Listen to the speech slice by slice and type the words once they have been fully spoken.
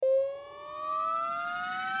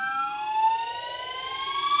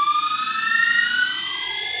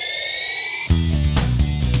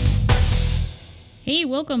Hey,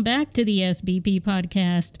 welcome back to the SBP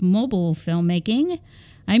podcast, Mobile Filmmaking.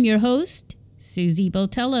 I'm your host, Susie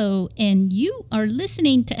Botello, and you are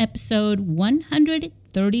listening to episode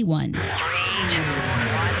 131.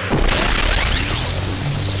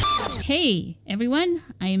 Hey, everyone.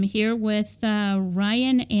 I am here with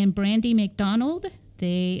Ryan and Brandy McDonald.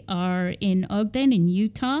 They are in Ogden in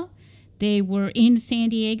Utah. They were in San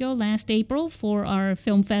Diego last April for our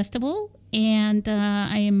film festival. And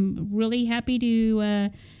I am really happy to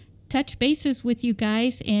touch bases with you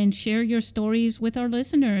guys and share your stories with our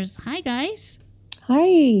listeners. Hi, guys. Hi.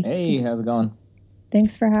 Hey, how's it going?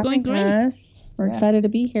 Thanks for having going great. us. We're excited to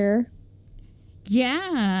be here.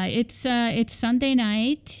 Yeah, it's Sunday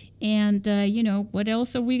night, and what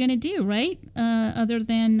else are we gonna do, right? Other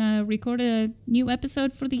than record a new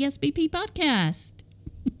episode for the SBP podcast.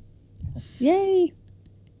 Yay!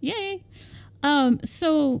 Yay!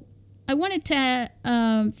 So I wanted to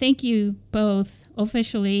thank you both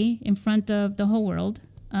officially in front of the whole world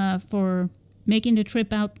for making the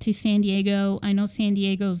trip out to San Diego. I know San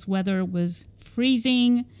Diego's weather was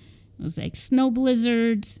freezing. It was like snow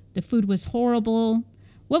blizzards. The food was horrible.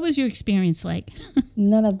 What was your experience like?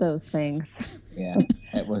 None of those things. Yeah,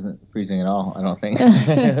 it wasn't freezing at all, I don't think.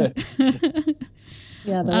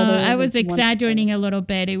 Yeah, I was exaggerating a little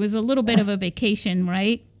bit. It was a little bit of a vacation,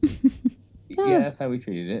 right? Yeah, that's how we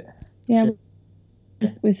treated it. Yeah, Sure.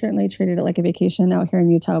 we certainly treated it like a vacation. Out here in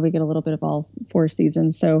Utah, we get a little bit of all four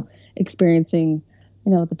seasons. So experiencing,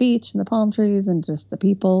 the beach and the palm trees and just the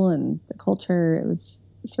people and the culture, it was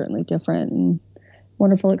certainly different and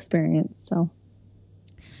wonderful experience. So.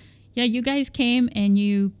 Yeah, you guys came and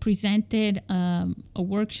you presented a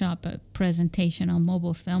workshop, a presentation on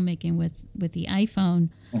mobile filmmaking with the iPhone.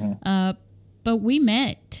 Mm-hmm. But we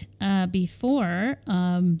met before,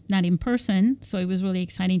 not in person, so it was really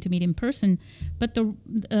exciting to meet in person. But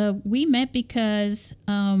we met because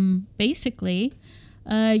basically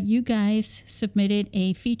you guys submitted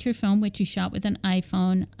a feature film which you shot with an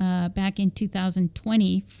iPhone back in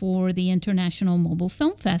 2020 for the International Mobile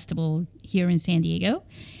Film Festival here in San Diego.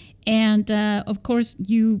 And, of course,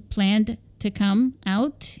 you planned to come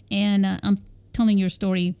out, and I'm telling your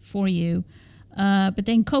story for you. But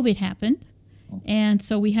then COVID happened, and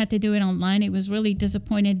so we had to do it online. It was really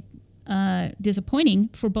disappointing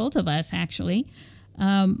for both of us, actually.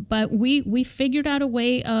 But we figured out a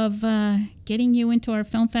way of getting you into our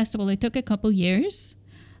film festival. It took a couple years.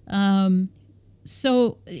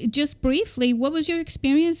 So just briefly, what was your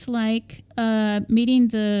experience like meeting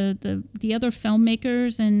the other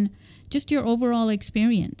filmmakers and just your overall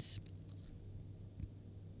experience?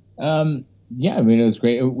 Yeah, I mean, it was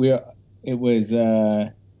great. It was,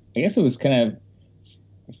 I guess it was kind of,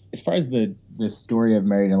 as far as the story of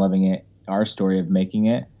Married and Loving It, our story of making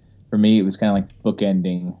it, for me, it was kind of like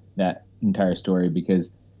bookending that entire story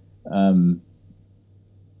because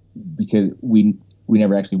we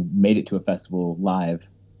never actually made it to a festival live,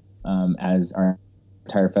 as our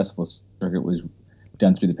entire festival circuit was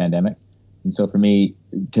done through the pandemic. And so for me,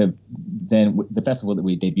 the festival that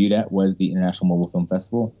we debuted at was the International Mobile Film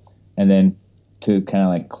Festival. And then to kind of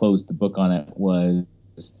like close the book on it was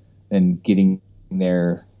then getting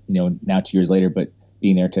there, now 2 years later, but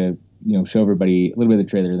being there to, show everybody a little bit of the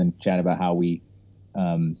trailer, then chat about how we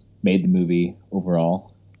made the movie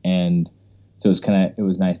overall. And so it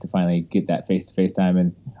was nice to finally get that face-to-face time.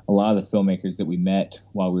 And a lot of the filmmakers that we met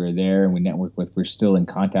while we were there and we networked with, we're still in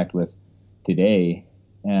contact with today.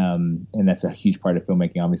 And that's a huge part of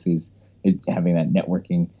filmmaking, obviously, is having that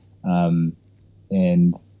networking.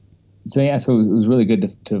 And so, yeah, so it was really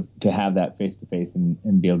good to have that face-to-face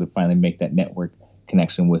and be able to finally make that network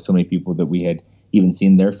connection with so many people that we had even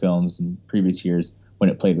seen their films in previous years when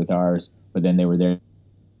it played with ours. But then they were there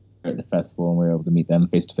at the festival and we were able to meet them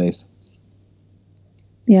face-to-face.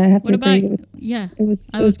 Yeah, I have to agree.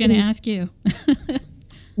 I was going to ask you.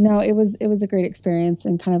 No, it was a great experience,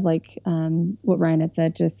 and kind of like what Ryan had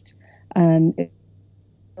said, just it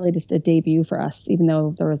really just a debut for us. Even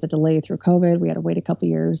though there was a delay through COVID, we had to wait a couple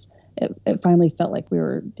years. It finally felt like we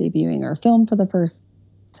were debuting our film for the first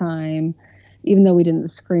time, even though we didn't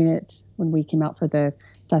screen it when we came out for the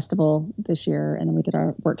festival this year, and then we did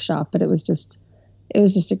our workshop. But it was just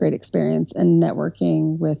a great experience, and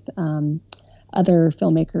networking with other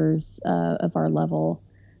filmmakers of our level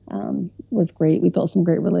was great. We built some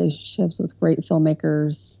great relationships with great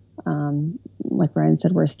filmmakers. Like Ryan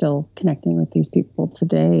said, we're still connecting with these people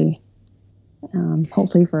today,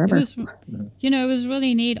 hopefully forever. It was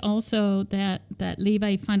really neat also that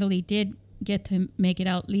Levi finally did get to make it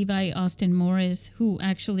out. Levi Austin Morris, who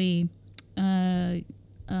actually,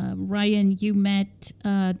 Ryan, you met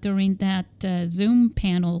during that Zoom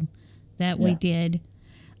panel that we did.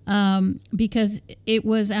 Because it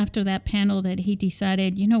was after that panel that he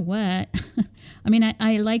decided, you know what? I mean,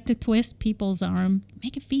 I like to twist people's arm,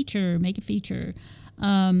 make a feature.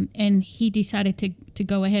 And he decided to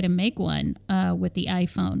go ahead and make one with the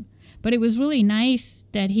iPhone. But it was really nice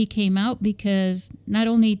that he came out, because not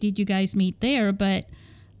only did you guys meet there, but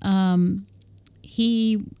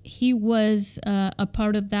he was a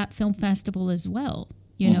part of that film festival as well,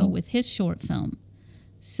 you know, with his short film.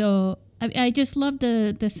 So I just love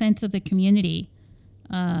the sense of the community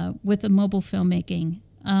with the mobile filmmaking,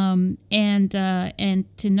 and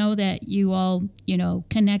to know that you all, you know,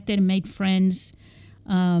 connected and made friends.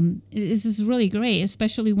 This is really great,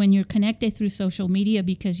 especially when you're connected through social media,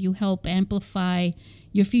 because you help amplify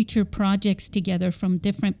your future projects together from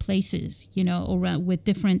different places, you know, around with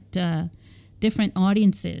different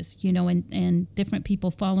audiences, you know, and different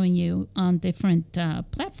people following you on different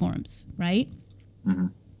platforms, right? Mm-hmm.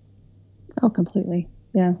 Oh, completely.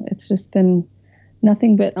 Yeah, it's just been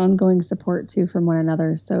nothing but ongoing support too from one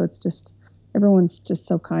another. So it's just, everyone's just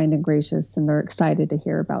so kind and gracious, and they're excited to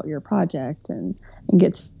hear about your project and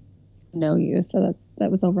get to know you. So that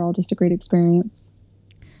was overall just a great experience.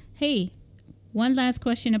 Hey, one last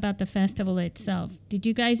question about the festival itself. Did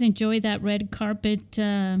you guys enjoy that red carpet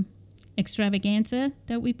extravaganza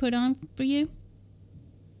that we put on for you?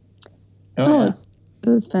 Oh, yeah. It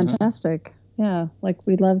was fantastic. Yeah, like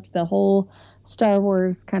we loved the whole Star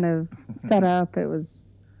Wars kind of setup. It was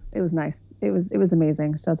nice. It was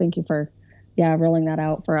amazing. So thank you for rolling that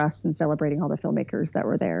out for us and celebrating all the filmmakers that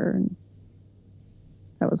were there. And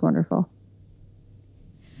that was wonderful.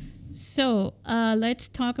 So let's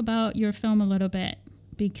talk about your film a little bit,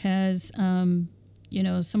 because you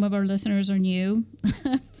know, some of our listeners are new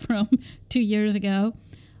from 2 years ago.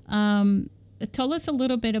 Tell us a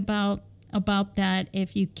little bit about that,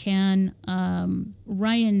 if you can.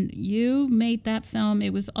 Ryan, you made that film.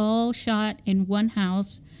 It was all shot in one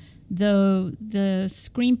house. The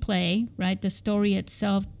screenplay, right, the story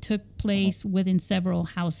itself took place within several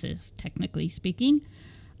houses, technically speaking,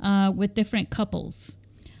 with different couples.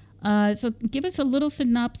 So give us a little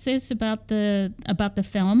synopsis about the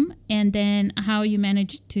film, and then how you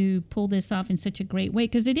managed to pull this off in such a great way.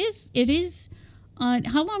 Because it is on,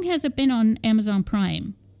 how long has it been on Amazon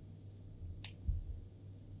Prime?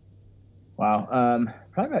 Wow,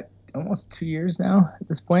 probably about almost 2 years now at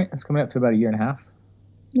this point. It's coming up to about a year and a half.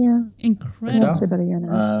 Yeah, incredible. It's about a year and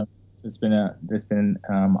a half. It's been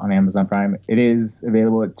on Amazon Prime. It is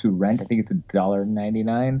available to rent. I think it's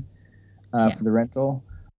 $1.99 for the rental.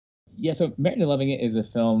 Yeah, so Married and Loving It is a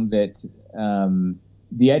film that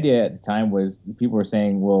the idea at the time was, people were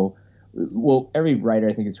saying, well, every writer,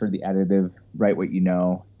 I think, has heard the additive, write what you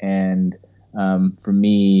know. And for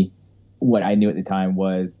me, what I knew at the time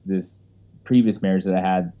was this previous marriage that I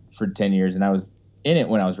had for 10 years, and I was in it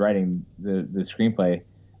when I was writing the screenplay.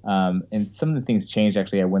 And some of the things changed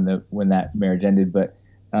actually when that marriage ended, but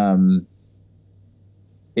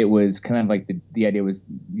it was kind of like the idea was,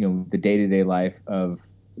 you know, the day-to-day life of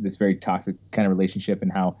this very toxic kind of relationship,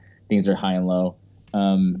 and how things are high and low.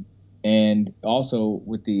 And also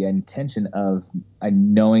with the intention of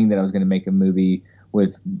knowing that I was going to make a movie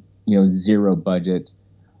with, you know, zero budget,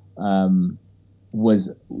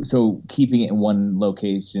 was, so keeping it in one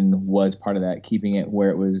location was part of that. Keeping it where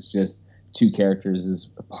it was just two characters is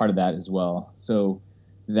a part of that as well. So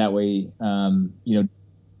that way, you know,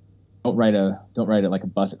 don't write it like a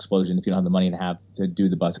bus explosion if you don't have the money to do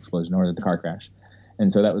the bus explosion or the car crash.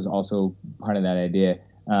 And so that was also part of that idea.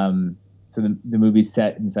 So the movie's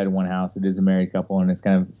set inside of one house. It is a married couple, and it's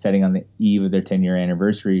kind of setting on the eve of their 10-year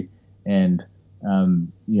anniversary, and you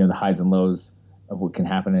know, the highs and lows of what can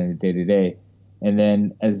happen in a day-to-day. And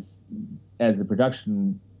then as the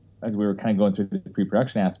production, as we were kind of going through the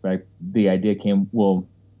pre-production aspect, the idea came, well,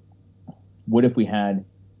 what if we had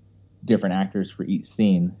different actors for each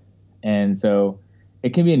scene? And so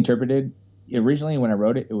it can be interpreted. Originally, when I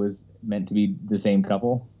wrote it, it was meant to be the same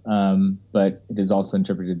couple, but it is also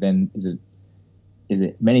interpreted then, is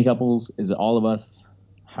it many couples? Is it all of us?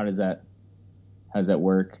 How does that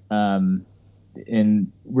work?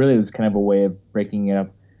 And really, it was kind of a way of breaking it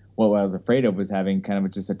up. What I was afraid of was having kind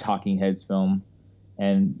of just a talking heads film,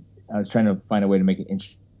 and I was trying to find a way to make it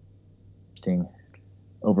interesting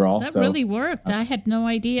overall. That really worked. I had no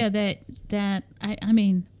idea that I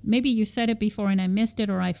mean, maybe you said it before and I missed it,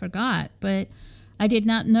 or I forgot, but I did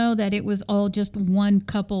not know that it was all just one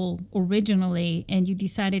couple originally, and you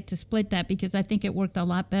decided to split that, because I think it worked a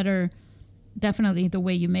lot better, definitely, the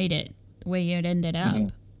way you made it, the way it ended up. Mm-hmm.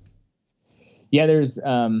 Yeah,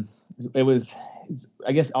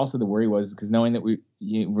 I guess also the worry was, because knowing that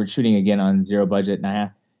we're shooting again on zero budget, and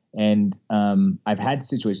And I've had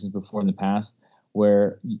situations before in the past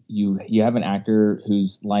where you have an actor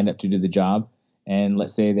who's lined up to do the job, and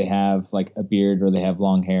let's say they have like a beard or they have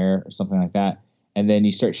long hair or something like that, and then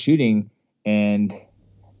you start shooting, and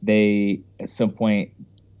they at some point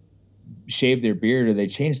shave their beard or they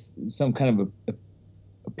change some kind of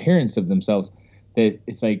appearance of themselves, that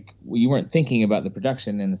it's like, well, you weren't thinking about the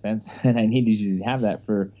production in a sense, and I needed you to have that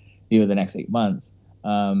for the next 8 months.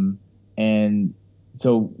 And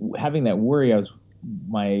so having that worry, I was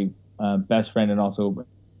my best friend and also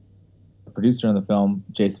producer on the film,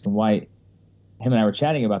 Jason White. Him and I were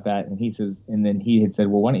chatting about that, and then he had said,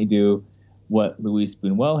 well, why don't you do what Luis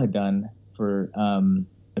Buñuel had done for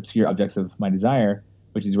Obscure Objects of My Desire,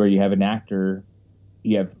 which is where you have an actor,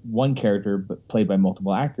 you have one character but played by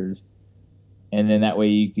multiple actors, and then that way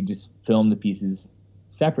you could just film the pieces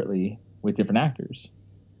separately with different actors.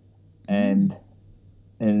 And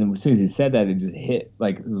as soon as he said that, it just hit,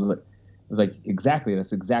 like it was like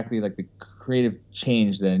that's exactly like the creative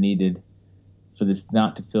change that I needed for this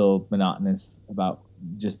not to feel monotonous about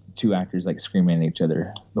just the two actors like screaming at each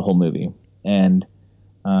other the whole movie. And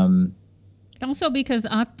also because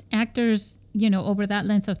actors, over that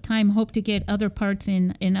length of time hope to get other parts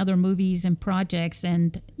in other movies and projects,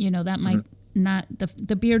 and that might not,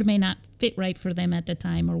 the beard may not fit right for them at the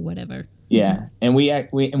time or whatever. Yeah, and we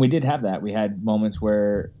did have that. We had moments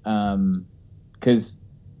where, because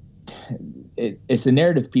it's a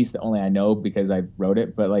narrative piece that only I know because I wrote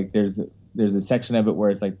it, but like there's a section of it where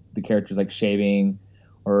it's like the character's like shaving,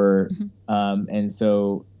 or and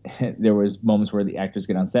so there was moments where the actors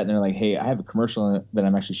get on set and they're like, hey, I have a commercial that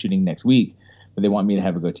I'm actually shooting next week, but they want me to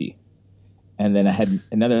have a goatee. And then I had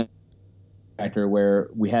another actor where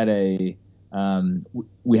we had kind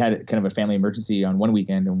of a family emergency on one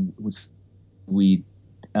weekend, and we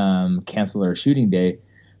canceled our shooting day,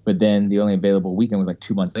 but then the only available weekend was like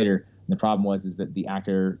 2 months later. And the problem was that the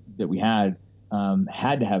actor that we had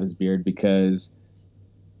to have his beard because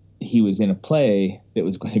he was in a play that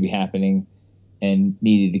was going to be happening and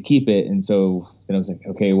needed to keep it. And so then I was like,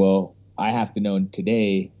 okay, well, I have to know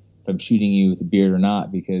today if I'm shooting you with a beard or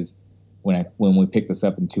not, because when we pick this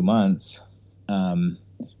up in 2 months, when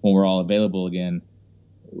we're all available again,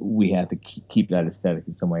 we have to keep that aesthetic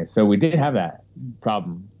in some way. So we did have that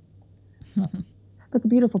problem. But the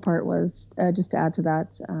beautiful part was, just to add to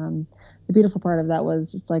that, the beautiful part of that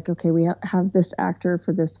was, it's like, okay, we have this actor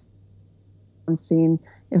for this one scene.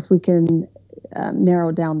 If we can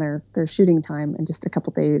narrow down their shooting time in just a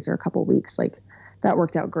couple days or a couple weeks, like that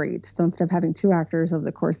worked out great. So instead of having two actors over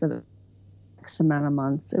the course of X amount of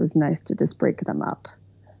months, it was nice to just break them up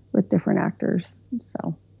with different actors.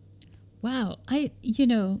 So. Wow. I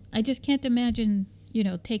just can't imagine,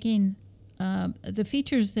 taking the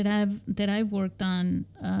features that I've worked on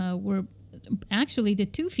were actually the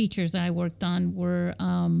two features that I worked on were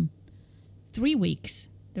 3 weeks.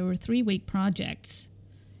 There were 3-week projects,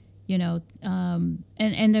 and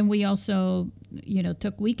then we also,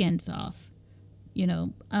 took weekends off,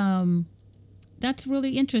 that's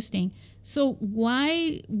really interesting. So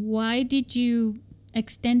why did you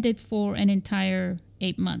extend it for an entire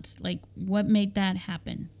 8 months? Like, what made that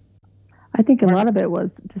happen? I think a lot of it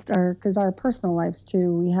was just because our personal lives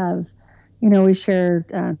too. We have, we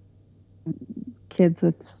share kids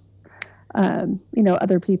with,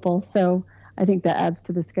 other people. So I think that adds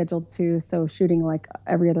to the schedule too. So shooting like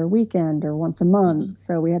every other weekend or once a month.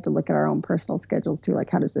 So we had to look at our own personal schedules too. Like,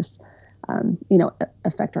 how does this,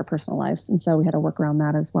 affect our personal lives? And so we had to work around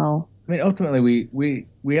that as well. I mean, ultimately,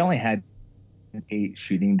 we only had 8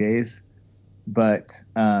 shooting days, but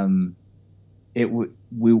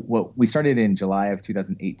we started in July of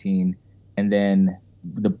 2018, and then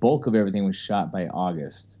the bulk of everything was shot by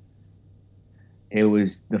August. It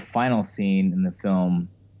was the final scene in the film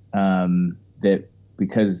that,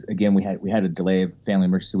 because again we had a delay of family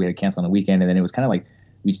emergency, we had to cancel on the weekend, and then it was kind of like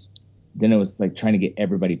then it was like trying to get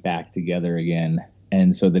everybody back together again,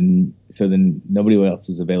 and so then nobody else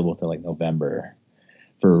was available till like November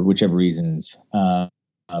for whichever reasons.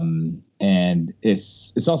 And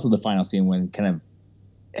it's also the final scene when kind of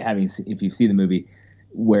if you see the movie,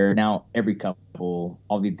 where now every couple,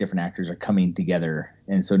 all the different actors are coming together.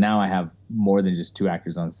 And so now I have more than just 2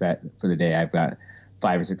 actors on set for the day. I've got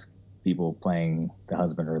 5 or 6 people playing the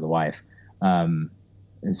husband or the wife. And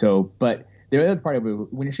so, but the other part of it,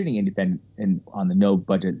 when you're shooting independent and on the no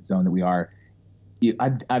budget zone that we are,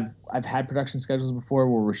 I've had production schedules before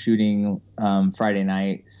where we're shooting Friday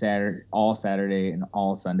night, all Saturday and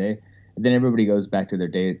all Sunday. And then everybody goes back to their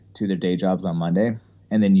day jobs on Monday,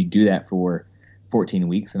 and then you do that for 14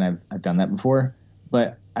 weeks. And I've done that before,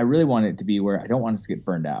 but I really want it to be where I don't want us to get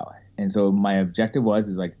burned out. And so my objective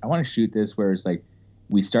is like, I want to shoot this where it's like,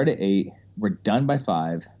 we start at 8, we're done by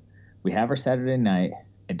 5, we have our Saturday night.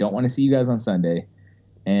 I don't want to see you guys on Sunday,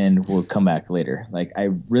 and we'll come back later. Like, I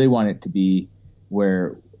really want it to be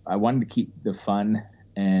where I wanted to keep the fun,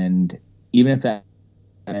 and even if that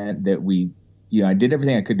meant that we, I did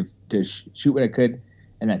everything I could to shoot what I could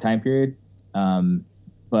in that time period.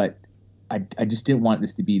 But I just didn't want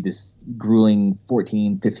this to be this grueling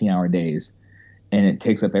 14, 15-hour days, and it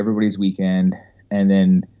takes up everybody's weekend. And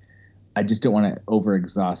then I just don't want to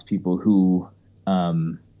overexhaust people who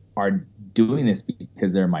are doing this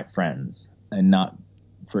because they're my friends and not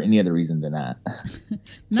for any other reason than that.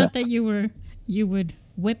 Not that you would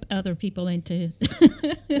whip other people into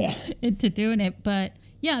into doing it, but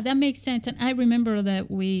yeah, that makes sense. And I remember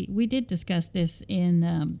that we did discuss this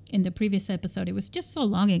in the previous episode. It was just so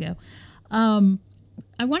long ago.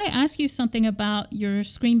 I want to ask you something about your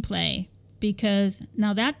screenplay, because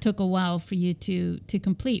now that took a while for you to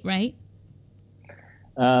complete, right?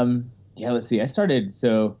 Yeah, let's see. I started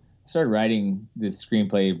writing this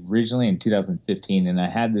screenplay originally in 2015, and I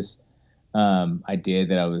had this idea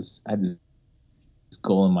that I had this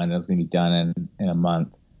goal in mind that was going to be done in a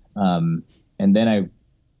month. And then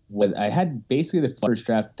I had basically the first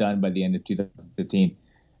draft done by the end of 2015,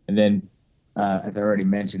 and then as I already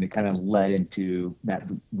mentioned, it kind of led into that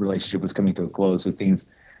relationship was coming to a close, so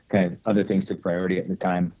other things took priority at the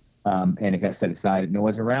time, and it got set aside. And it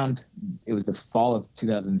was the fall of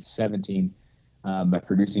 2017. My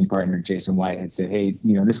producing partner Jason White had said, "Hey,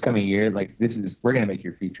 this coming year, like we're going to make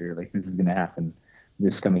your feature. Like, this is going to happen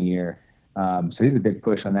this coming year." So he's a big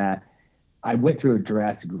push on that. I went through a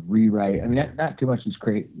drastic rewrite. I mean, not too much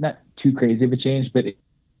not too crazy of a change, but it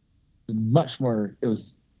was much more. It was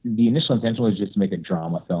the initial intention was just to make a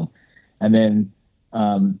drama film, and then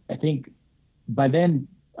I think by then,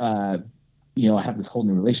 I have this whole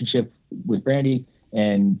new relationship with Brandy,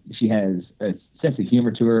 and she has a sense of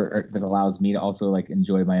humor to her that allows me to also like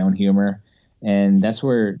enjoy my own humor, and that's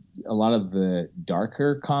where a lot of the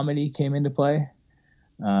darker comedy came into play.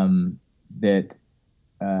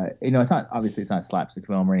 It's not a slapstick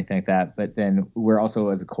film or anything like that, but then we're also,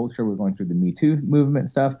 as a culture, we're going through the Me Too movement and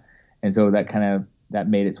stuff. And so that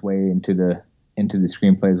made its way into the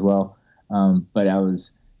screenplay as well. But I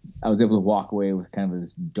was able to walk away with kind of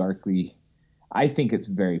this darkly, I think it's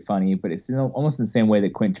very funny, but it's almost in the same way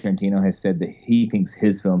that Quentin Tarantino has said that he thinks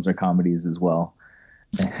his films are comedies as well.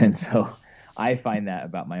 And so I find that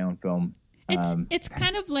about my own film. It's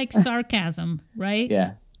kind of like sarcasm, right?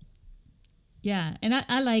 Yeah. Yeah, and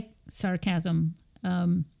I like sarcasm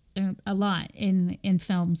a lot in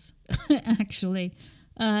films, actually,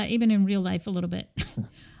 even in real life a little bit.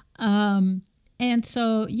 And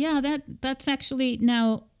so, yeah, that's actually,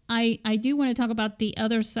 now I do want to talk about the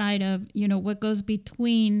other side of, what goes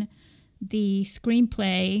between the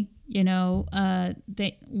screenplay,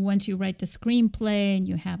 that once you write the screenplay and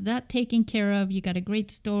you have that taken care of, you got a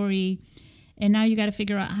great story, and now you got to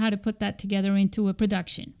figure out how to put that together into a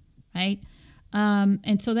production, right?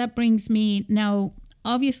 And so that brings me now,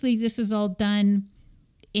 obviously this is all done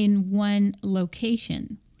in one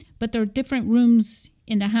location, but there are different rooms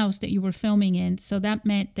in the house that you were filming in. So that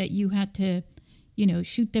meant that you had to,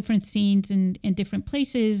 shoot different scenes in different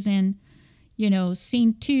places, and,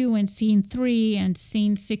 scene 2 and scene 3 and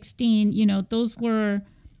scene 16, those were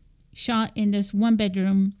shot in this one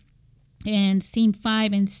bedroom, and scene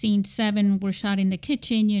 5 and scene 7 were shot in the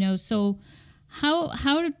kitchen, so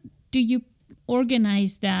how do you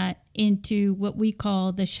organize that into what we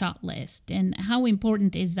call the shot list, and how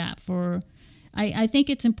important is that for? I think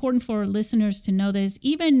it's important for listeners to know this.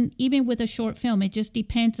 Even with a short film, it just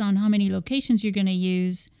depends on how many locations you're going to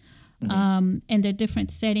use, and the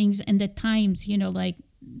different settings and the times. Like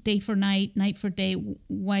day for night, night for day.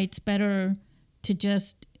 Why it's better to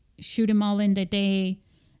just shoot them all in the day,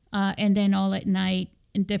 and then all at night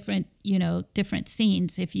in different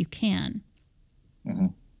scenes if you can. Mm-hmm.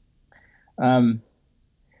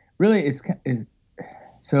 Really, it's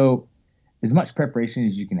so as much preparation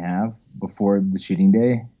as you can have before the shooting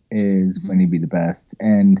day is going to be the best.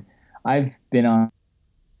 And I've been on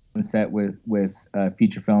set with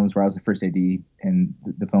feature films where I was the first AD, and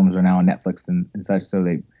the films are now on Netflix and such. So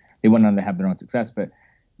they went on to have their own success, but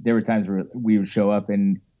there were times where we would show up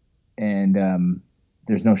and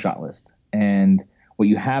there's no shot list. And what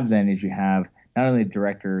you have then is you have not only the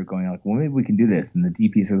director going like, well, maybe we can do this, and the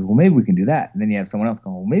DP says, well, maybe we can do that, and then you have someone else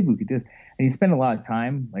going, well, maybe we could do this, and you spend a lot of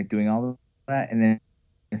time like doing all of that. And then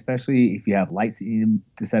especially if you have lights that you need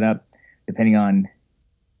to set up, depending on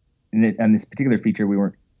this particular feature, we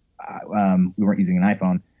weren't using an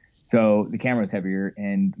iPhone, So the camera is heavier,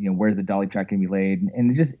 and where's the dolly track going to be laid,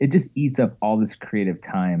 and it just eats up all this creative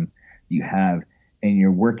time you have, and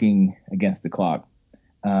you're working against the clock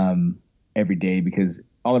every day, because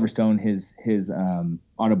Oliver Stone, his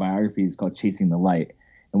autobiography is called Chasing the Light,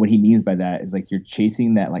 and what he means by that is like you're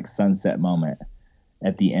chasing that like sunset moment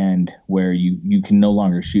at the end where you can no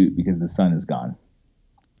longer shoot because the sun is gone.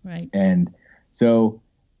 Right. And so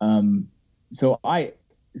so I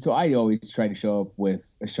always try to show up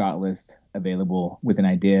with a shot list available with an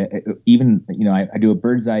idea. Even I do a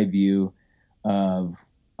bird's eye view of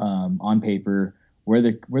on paper where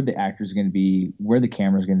the actors are going to be, where the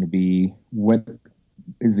camera is going to be, what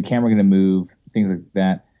is the camera going to move, things like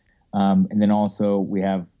that. And then also we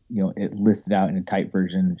have it listed out in a type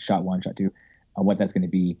version, shot 1, shot 2, what that's going to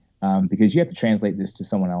be, because you have to translate this to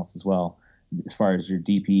someone else as well. As far as your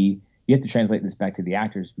DP, you have to translate this back to the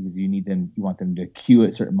actors, because you want them to cue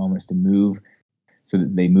at certain moments to move so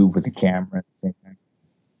that they move with the camera at the same time.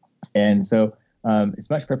 And so as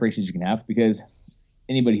much preparation as you can have, because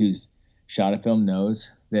anybody who's shot a film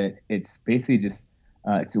knows that it's basically just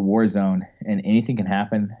it's a war zone, and anything can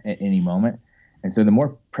happen at any moment. And so the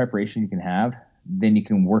more preparation you can have, then you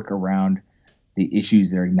can work around the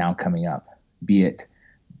issues that are now coming up, be it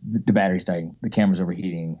the battery's dying, the camera's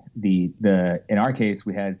overheating, in our case,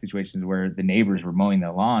 we had situations where the neighbors were mowing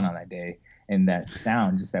the lawn on that day, and that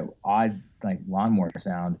sound, just that odd like lawnmower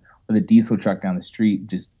sound, or the diesel truck down the street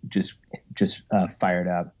just fired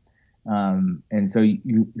up. And so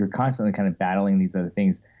you're constantly kind of battling these other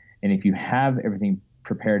things. And if you have everything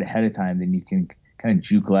prepared ahead of time, then you can kind of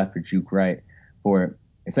juke left or juke right. Or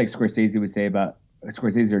it's like Scorsese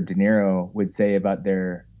or De Niro would say about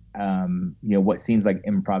their what seems like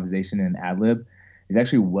improvisation and ad lib is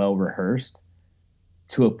actually well rehearsed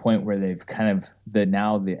to a point where they've kind of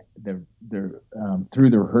through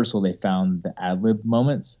the rehearsal they found the ad lib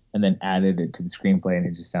moments and then added it to the screenplay, and it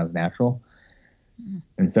just sounds natural.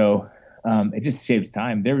 And so it just saves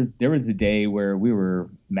time. There was a day where we were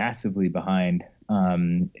massively behind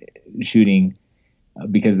shooting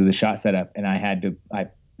because of the shot setup, and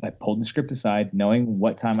I pulled the script aside, knowing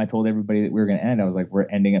what time I told everybody that we were going to end. I was like, we're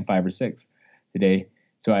ending at 5 or 6 today.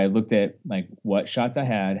 So I looked at like what shots I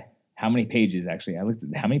had, how many pages actually. I looked at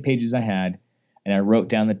how many pages I had, and I wrote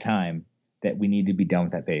down the time that we need to be done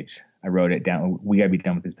with that page. I wrote it down. We got to be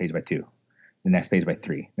done with this page by 2. The next page by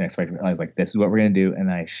 3. The next page. I was like, this is what we're going to do,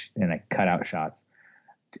 and I cut out shots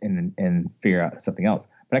and figure out something else.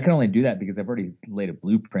 But I can only do that because I've already laid a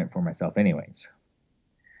blueprint for myself, anyways.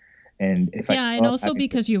 And and also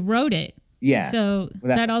because you wrote it. Yeah. So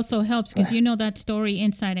that also helps because you know that story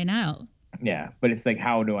inside and out. Yeah, but it's like,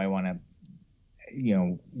 how do I want to,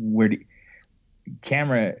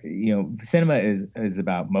 camera, cinema is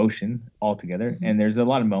about motion altogether. Mm-hmm. And there's a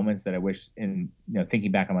lot of moments that I wish,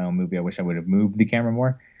 thinking back on my own movie, I wish I would have moved the camera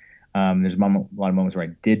more. There's a lot of moments where I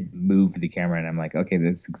did move the camera, and I'm like, okay,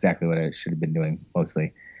 that's exactly what I should have been doing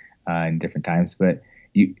mostly in different times. But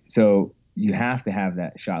you have to have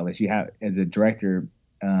that shot list. You have, as a director,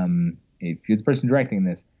 if you're the person directing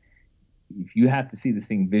this, if you have to see this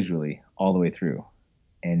thing visually all the way through,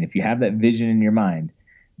 and if you have that vision in your mind,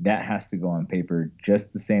 that has to go on paper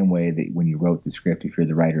just the same way that when you wrote the script, if you're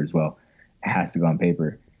the writer as well, it has to go on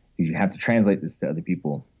paper, because you have to translate this to other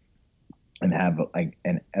people and have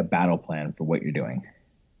a battle plan for what you're doing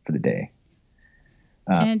for the day.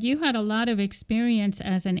 And you had a lot of experience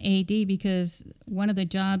as an AD, because one of the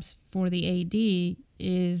jobs for the AD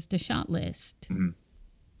is the shot list. Mm-hmm.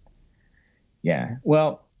 Yeah.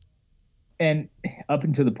 Well, and up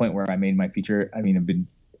until the point where I made my feature, I mean,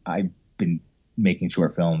 I've been making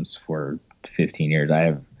short films for 15 years.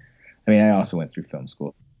 I also went through film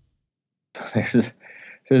school.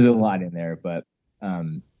 There's a lot in there, but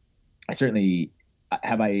I certainly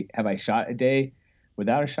have I shot a day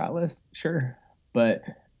without a shot list? Sure. But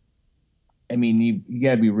I mean, you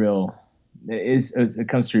gotta be real. It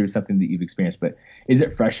comes through something that you've experienced. But is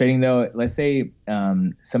it frustrating though? Let's say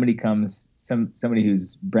somebody who's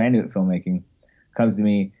brand new at filmmaking comes to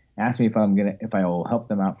me, asks me if I will help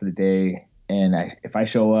them out for the day, and if I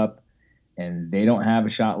show up and they don't have a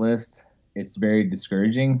shot list, it's very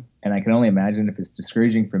discouraging. And I can only imagine if it's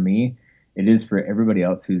discouraging for me, it is for everybody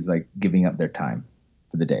else who's like giving up their time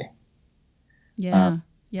for the day. Yeah.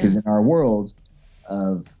 Because in our world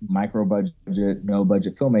of micro budget, no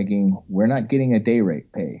budget filmmaking, we're not getting a day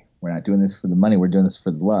rate pay. We're not doing this for the money. We're doing this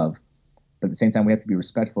for the love. But at the same time, we have to be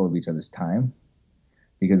respectful of each other's time,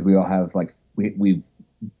 because we all have we've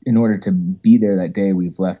in order to be there that day,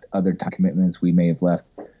 we've left other time commitments. We may have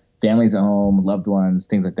left families at home, loved ones,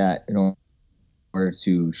 things like that, order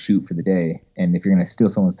to shoot for the day. And if you're going to steal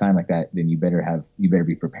someone's time like that, then you better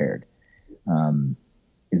be prepared.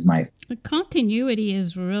 Is my continuity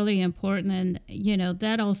is really important, and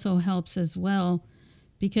that also helps as well,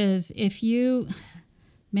 because if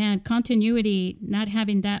continuity, not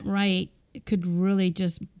having that right, could really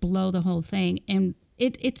just blow the whole thing. And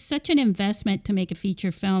it's such an investment to make a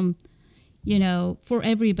feature film, for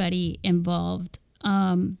everybody involved,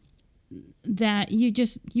 that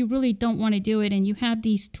you really don't want to do it. And you have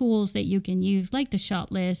these tools that you can use, like the shot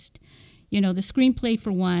list, the screenplay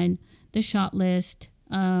for one, the shot list,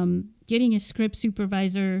 getting a script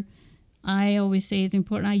supervisor. I always say is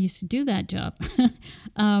important. I used to do that job.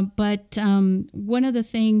 But one of the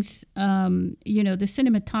things, the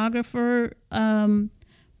cinematographer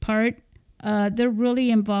part, they're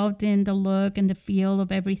really involved in the look and the feel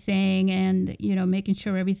of everything, and, making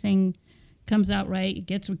sure everything comes out right, it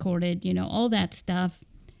gets recorded, all that stuff.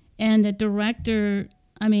 And the director,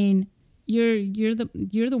 I mean, you're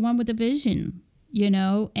the one with the vision,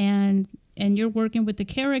 and you're working with the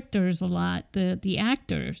characters a lot, the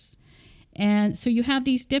actors. And so you have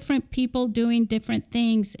these different people doing different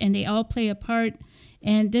things, and they all play a part.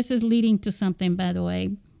 And this is leading to something, by the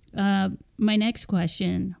way. My next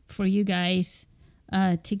question for you guys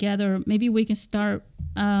together, maybe we can start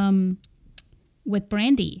with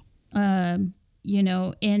Brandy. And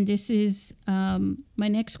this is my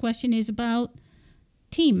next question is about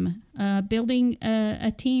team, building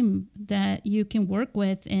a team that you can work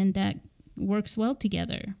with and that works well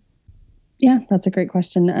together. Yeah, that's a great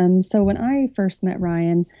question. So when I first met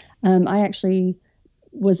Ryan, I actually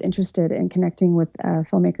was interested in connecting with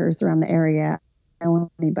filmmakers around the area. I don't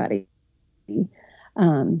know anybody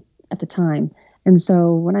at the time. And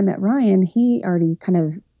so when I met Ryan, he already kind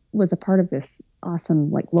of was a part of this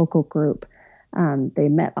awesome, local group. They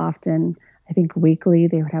met often, I think weekly.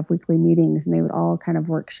 They would have weekly meetings, and they would all kind of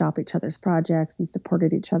workshop each other's projects and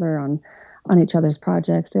supported each other on each other's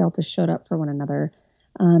projects. They all just showed up for one another.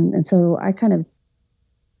 And so I kind of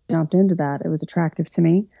jumped into that. It was attractive to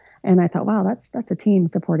me. And I thought, wow, that's a team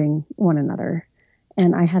supporting one another.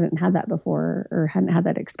 And I hadn't had that before, or hadn't had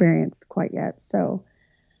that experience quite yet. So,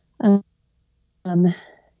 so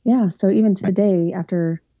even today,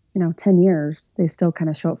 after, 10 years, they still kind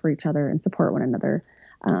of show up for each other and support one another.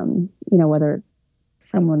 Whether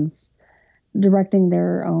someone's directing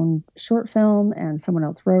their own short film and someone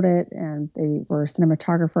else wrote it, and they were a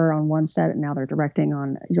cinematographer on one set and now they're directing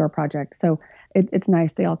on your project. So it's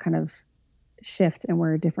nice. They all kind of shift and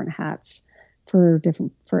wear different hats for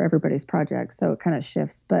everybody's project. So it kind of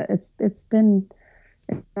shifts, but it's been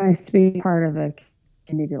nice to be part of a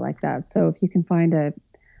community like that. So if you can find a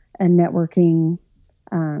networking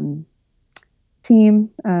team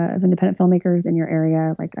of independent filmmakers in your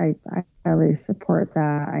area, I highly support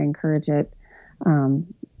that. I encourage it,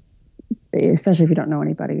 especially if you don't know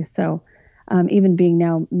anybody. So even being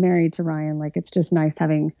now married to Ryan, it's just nice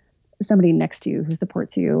having somebody next to you who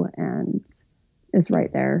supports you and is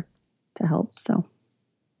right there to help. So I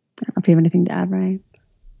don't know if you have anything to add, Ryan.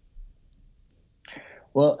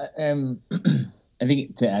 Well, I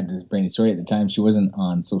think to add to Brandy's story, at the time she wasn't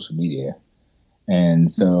on social media,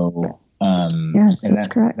 and so yes, and that's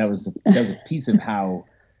correct. That was a piece of how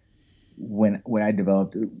when I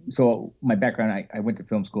developed. So my background, I went to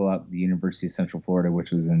film school at the University of Central Florida,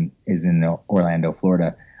 which is in Orlando,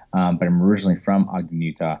 Florida, but I'm originally from Ogden,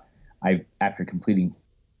 Utah. After completing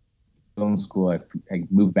film school, I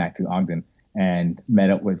moved back to Ogden and met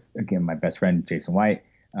up with, again, my best friend Jason White,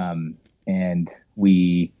 and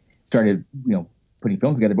we started putting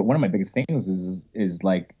films together. But one of my biggest things is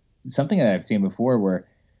something that I've seen before, where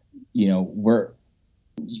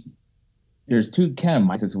there's two kind of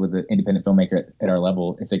mindsets with an independent filmmaker at our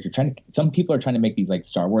level. It's some people are trying to make these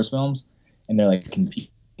Star Wars films, and they're competing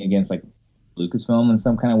against Lucasfilm in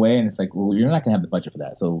some kind of way, and it's well, you're not gonna have the budget for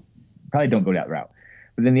that, so probably don't go that route.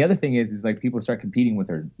 But then the other thing is people start competing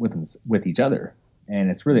with each other, and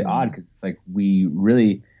it's really odd, because it's we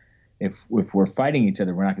really, if we're fighting each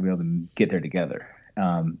other, we're not gonna be able to get there together.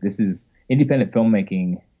 This is independent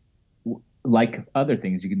filmmaking. Like other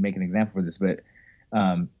things, you can make an example for this, but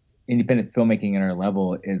independent filmmaking at our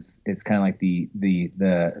level is kind of like the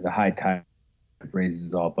high tide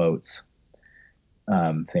raises all boats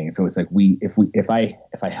thing. So it's if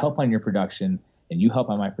I help on your production and you help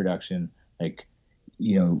on my production,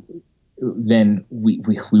 then we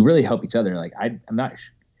really help each other. I'm not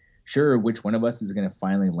sure which one of us is going to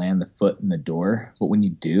finally land the foot in the door, but when you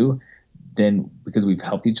do, then because we've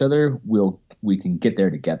helped each other, we can get there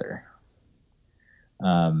together.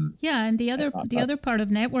 And the other part of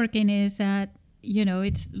networking is that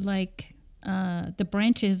it's the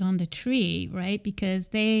branches on the tree, right? Because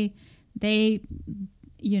they,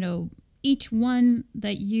 you know, each one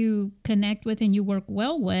that you connect with and you work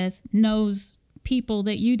well with knows people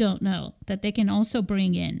that you don't know that they can also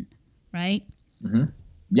bring in, right? Mm-hmm.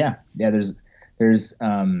 Yeah. There's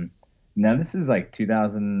now this is like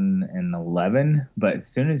 2011, but as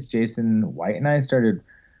soon as Jason White and I started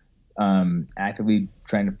actively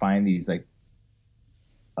trying to find these like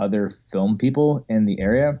other film people in the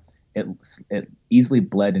area, it easily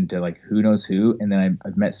bled into like who knows who, and then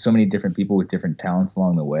I've met so many different people with different talents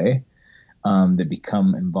along the way that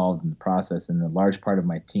become involved in the process. And a large part of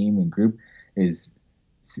my team and group is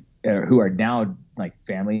who are now like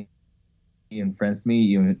family and friends to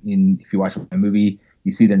me. If you watch my movie,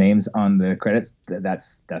 you see their names on the credits.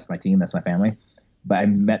 That's my team. That's my family. But I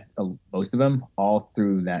met most of them all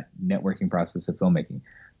through that networking process of filmmaking.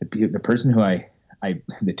 The person who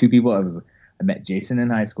the two people I met Jason in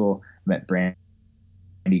high school, met Brandy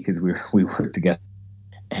because we worked together,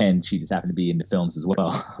 and she just happened to be into films as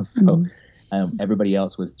well. So everybody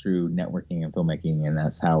else was through networking and filmmaking, and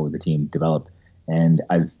that's how the team developed. And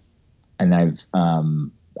I've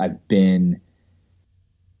been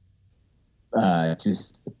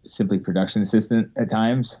just simply production assistant at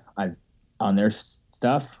times. I've on their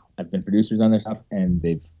stuff. I've been producers on their stuff, and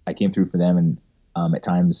I came through for them and at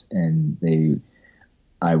times, and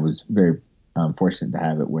I was very fortunate to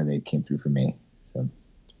have it where they came through for me. So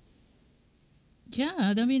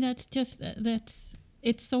yeah, I mean it's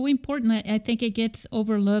so important. I think it gets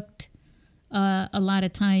overlooked a lot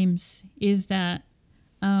of times. Is that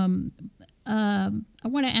I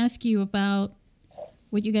want to ask you about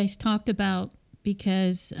what you guys talked about,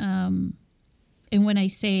 because and when I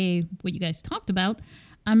say what you guys talked about,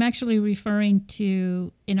 I'm actually referring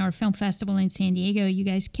to in our film festival in San Diego. You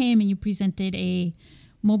guys came and you presented a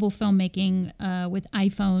mobile filmmaking with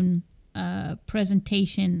iPhone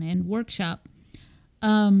presentation and workshop.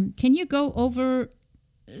 Can you go over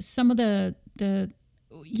some of the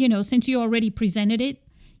since you already presented it,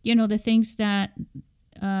 the things that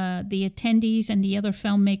the attendees and the other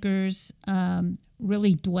filmmakers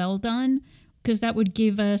really dwelled on, because that would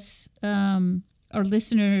give us our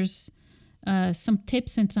listeners some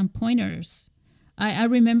tips and some pointers. I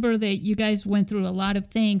remember that you guys went through a lot of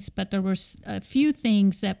things, but there were a few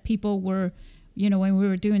things that people were, when we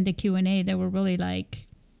were doing the Q&A, they were really like,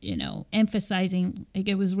 emphasizing, like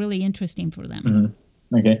it was really interesting for them.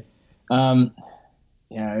 Mm-hmm. Okay.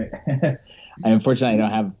 Yeah, unfortunately, I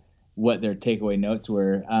don't have what their takeaway notes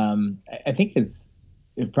were. I think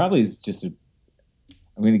it probably is just I'm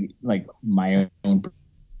going to like my own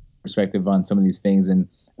perspective on some of these things. And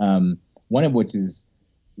one of which is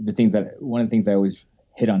one of the things I always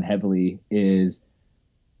hit on heavily is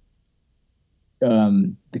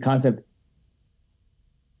the concept.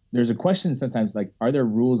 There's a question sometimes like, are there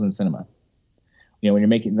rules in cinema? When you're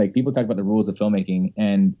making, like, people talk about the rules of filmmaking,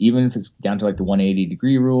 and even if it's down to like the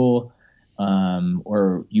 180-degree rule,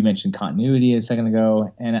 or you mentioned continuity a second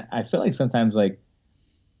ago, and I feel like sometimes like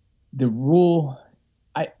the rule,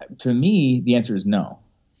 to me, the answer is no.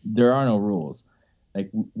 There are no rules.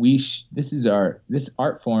 Like this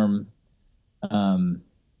art form,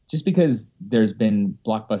 just because there's been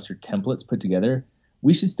blockbuster templates put together,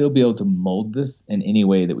 we should still be able to mold this in any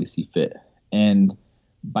way that we see fit. And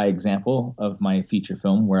by example of my feature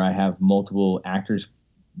film, where I have multiple actors,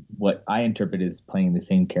 what I interpret as playing the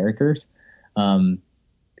same characters,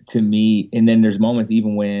 to me, and then there's moments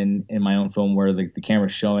even when in my own film where like the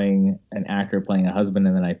camera's showing an actor playing a husband,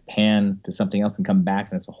 and then I pan to something else and come back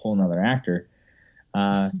and it's a whole nother actor.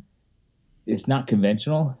 It's not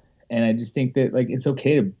conventional, and I just think that like it's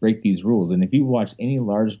okay to break these rules. And if you watch any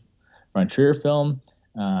large von Trier film,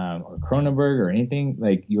 or Cronenberg or anything,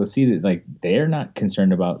 like you'll see that like they're not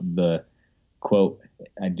concerned about the quote,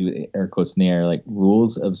 I do air quotes in the air, like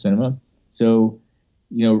rules of cinema. So,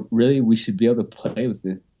 really we should be able to play with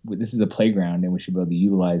it. This is a playground, and we should be able to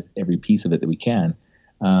utilize every piece of it that we can.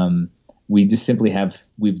 We just simply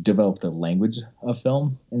we've developed a language of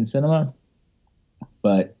film in cinema,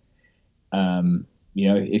 but I've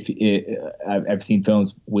seen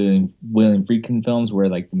films, William Friedkin films, where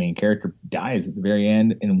like the main character dies at the very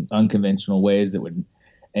end in unconventional ways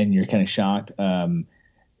and you're kind of shocked. I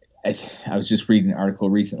was just reading an article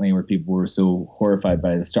recently where people were so horrified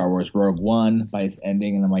by the Star Wars Rogue One, by its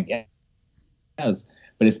ending, and I'm like, yeah,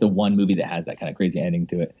 but it's the one movie that has that kind of crazy ending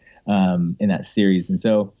to it in that series. And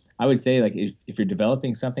so I would say, like, if you're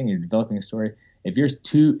developing something, you're developing a story, if you're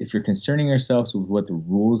concerning yourselves with what the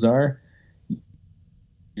rules are,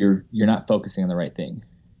 you're not focusing on the right thing.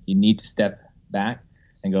 You need to step back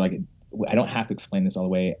and go like, I don't have to explain this all the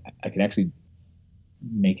way. I can actually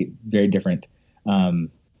make it very different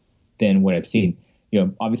than what I've seen.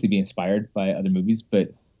 Obviously be inspired by other movies,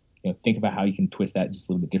 but think about how you can twist that just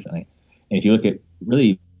a little bit differently. And if you look at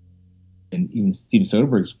really, and even Steven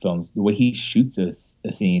Soderbergh's films, the way he shoots a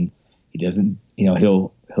scene, he doesn't,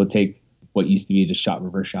 he'll take what used to be just shot,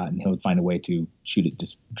 reverse shot, and he'll find a way to shoot it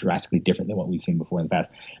just drastically different than what we've seen before in the past,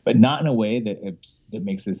 but not in a way that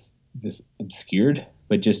makes this obscured,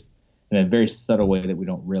 but just in a very subtle way that we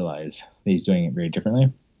don't realize that he's doing it very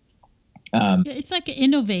differently. It's like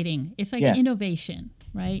innovating. It's like innovation,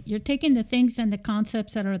 right? You're taking the things and the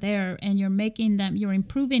concepts that are there and you're making them, you're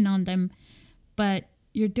improving on them, but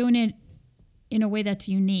you're doing it in a way that's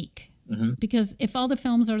unique. Mm-hmm. Because if all the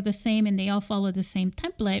films are the same and they all follow the same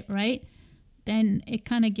template, right, then it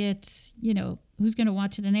kind of gets, who's going to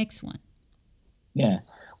watch the next one? Yeah.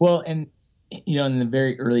 Well, and, in the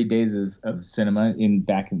very early days of cinema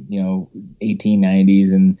back in,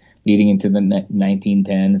 1890s and leading into the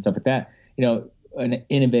 1910 and stuff like that, an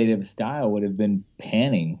innovative style would have been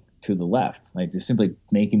panning to the left, like just simply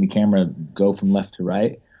making the camera go from left to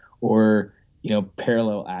right, or,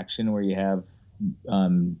 parallel action where you have,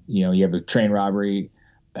 you have a train robbery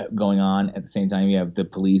going on at the same time. You have the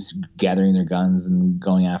police gathering their guns and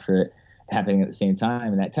going after it happening at the same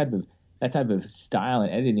time. And that type of style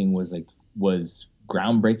and editing was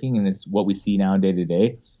groundbreaking, and it's what we see now day to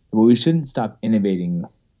day. But we shouldn't stop innovating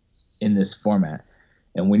in this format.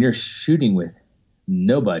 And when you're shooting with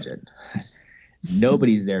no budget,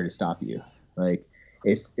 nobody's there to stop you. Like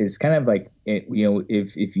it's kind of like if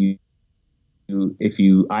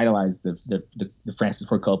you idolize the Francis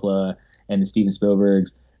Ford Coppola and the Steven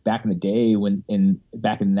Spielbergs back in the day, in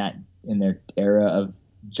their era of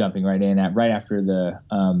jumping right after the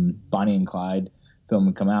Bonnie and Clyde film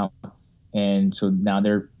had come out, and so now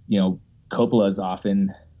they're Coppola's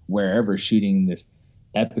often wherever shooting this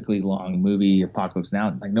epically long movie, Apocalypse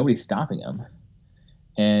Now, like nobody's stopping them.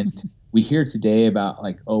 And we hear today about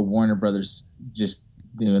Warner Brothers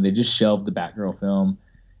they just shelved the Batgirl film.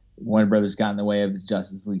 Warner Brothers got in the way of the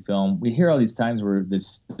Justice League film. We hear all these times where the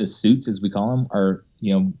suits, as we call them, are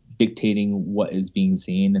dictating what is being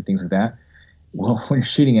seen and things like that. Well, when you're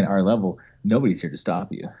shooting at our level, nobody's here to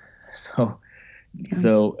stop you. So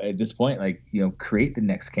at this point, create the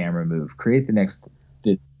next camera move, create the next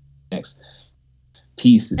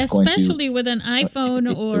piece that's especially with an iPhone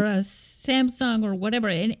or a Samsung or whatever,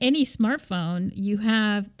 in any smartphone, you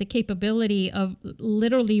have the capability of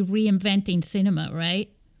literally reinventing cinema, right?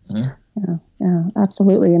 Mm-hmm. Yeah,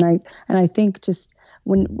 absolutely. And I think just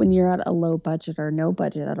when you're at a low budget or no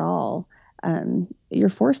budget at all, you're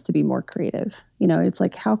forced to be more creative. It's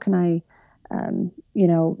like, how can I,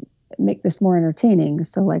 make this more entertaining?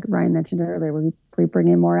 So like Ryan mentioned earlier, we bring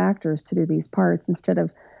in more actors to do these parts instead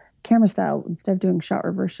of camera style, instead of doing shot,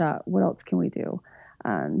 reverse shot. What else can we do?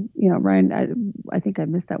 Ryan, I think I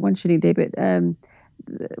missed that one shooting day, but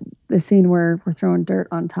the scene where we're throwing dirt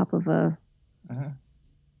on top of a,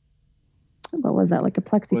 what was that, like a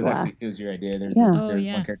plexiglass? It was your idea. There's one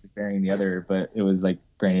character burying the other, but it was like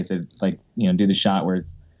Brandy said, do the shot where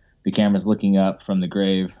it's the camera's looking up from the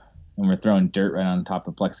grave and we're throwing dirt right on top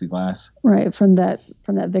of plexiglass. Right, from that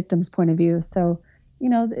victim's point of view. So,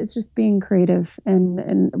 it's just being creative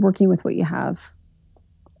and working with what you have.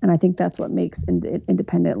 And I think that's what makes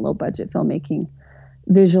independent, low budget filmmaking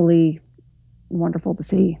visually wonderful to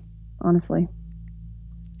see, honestly.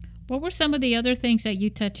 What were some of the other things that you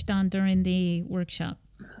touched on during the workshop?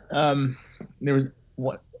 There was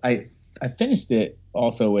what I finished it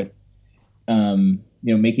also with,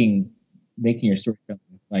 making your storytelling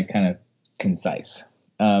kind of concise.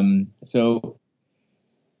 So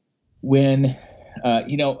when,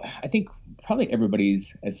 I think probably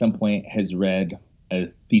everybody's at some point has read a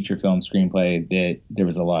feature film screenplay that there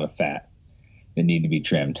was a lot of fat that needed to be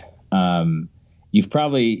trimmed. There's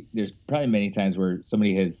probably many times where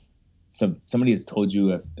somebody has told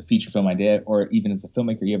you a feature film idea, or even as a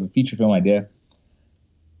filmmaker, you have a feature film idea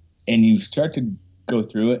and you start to go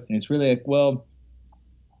through it and it's really like, well,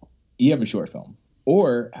 you have a short film.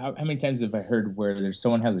 Or how many times have I heard where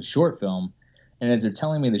someone has a short film and as they're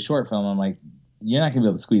telling me the short film, I'm like, you're not going to be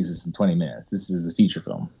able to squeeze this in 20 minutes. This is a feature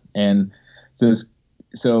film. And so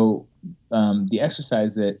the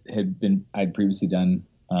exercise that I'd previously done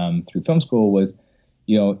through film school was,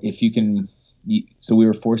 if you can, so we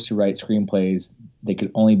were forced to write screenplays that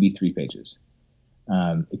could only be 3 pages.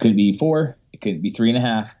 It couldn't be 4, it couldn't be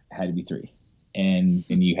 3.5, it had to be 3. And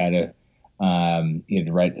you had to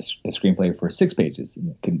write a screenplay for 6 pages, and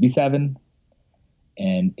it couldn't be 7,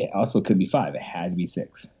 and it also could be 5. It had to be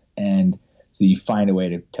 6. And so you find a way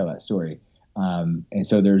to tell that story. And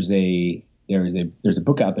so there's a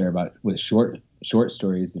book out there with short short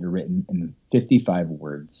stories that are written in 55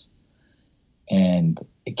 words. And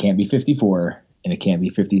it can't be 54 and it can't be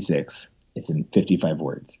 56. It's in 55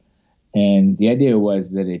 words. And the idea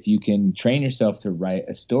was that if you can train yourself to write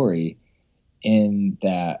a story in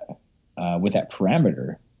that, with that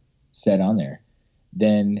parameter set on there,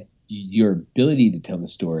 then your ability to tell the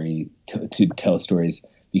story, to tell stories,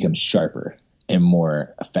 becomes sharper and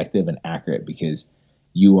more effective and accurate, because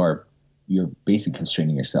you're basically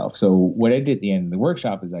constraining yourself. So what I did at the end of the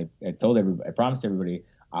workshop is I told everybody, I promised everybody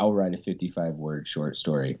I'll write a 55-word short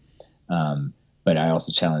story. But I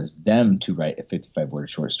also challenged them to write a 55-word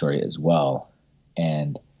short story as well,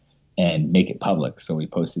 and make it public. So we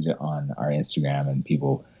posted it on our Instagram, and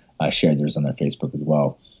people shared theirs on their Facebook as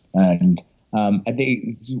well. And I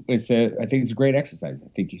think it's a great exercise. I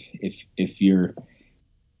think if you're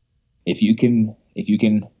hearing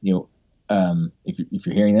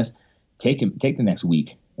this, take the next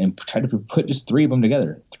week and try to put just 3 of them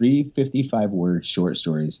together, 3 55-word short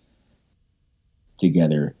stories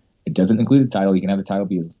together. It doesn't include the title. You can have the title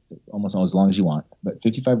be almost as long as you want, but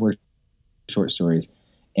 55-word short stories.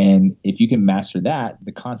 And if you can master that,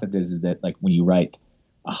 the concept is that, like, when you write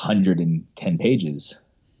 110 pages,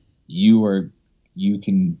 you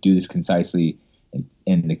can do this concisely,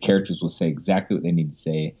 and the characters will say exactly what they need to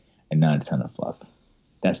say and not a ton of fluff.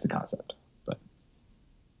 That's the concept.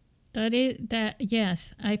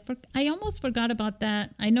 Yes. I almost forgot about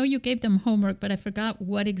that. I know you gave them homework, but I forgot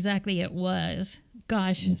what exactly it was.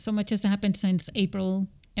 Gosh, so much has happened since April.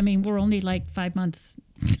 I mean, we're only like 5 months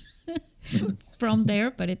from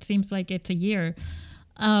there, but it seems like it's a year.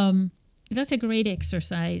 That's a great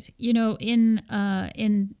exercise. You know, in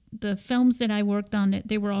the films that I worked on,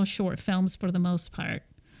 they were all short films for the most part.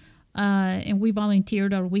 And we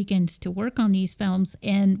volunteered our weekends to work on these films.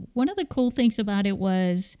 And one of the cool things about it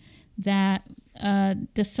was that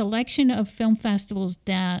the selection of film festivals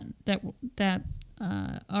that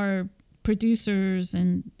our producers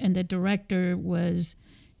and the director was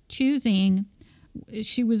choosing,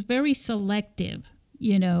 she was very selective,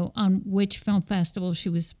 you know, on which film festival she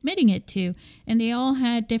was submitting it to. And they all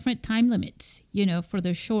had different time limits, you know, for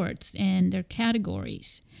their shorts and their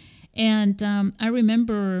categories. And I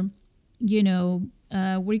remember, you know,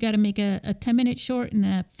 we got to make a 10-minute short and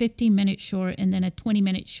a 15-minute short and then a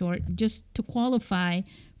 20-minute short just to qualify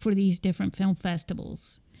for these different film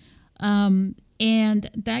festivals. And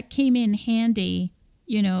that came in handy,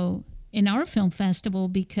 you know, in our film festival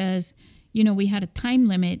because, you know, we had a time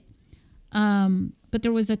limit. But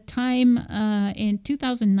there was a time in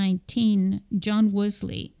 2019, John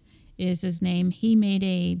Woosley is his name. He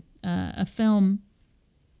made a film.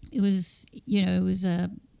 It was, you know, it was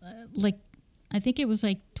I think it was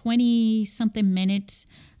like 20 something minutes.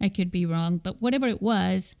 I could be wrong, but whatever it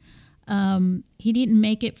was, he didn't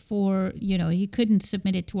make it for, you know, he couldn't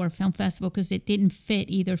submit it to our film festival because it didn't fit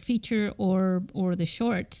either feature or the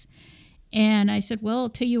shorts. And I said, well, I'll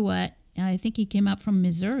tell you what, I think he came out from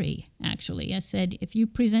Missouri, actually. I said, if you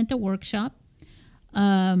present a workshop,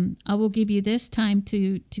 I will give you this time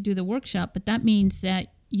to do the workshop, but that means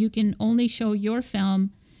that you can only show your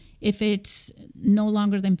film if it's no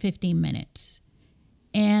longer than 15 minutes.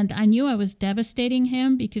 And I knew I was devastating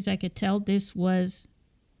him because I could tell this was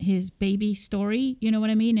his baby story, you know what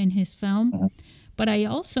I mean, in his film. Uh-huh. But I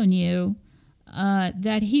also knew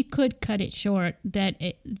that he could cut it short, that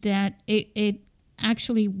it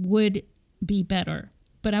actually would be better.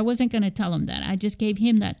 But I wasn't going to tell him that. I just gave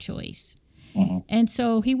him that choice. Uh-huh. And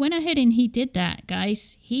so he went ahead and he did that,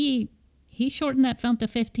 guys. He shortened that film to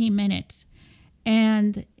 15 minutes.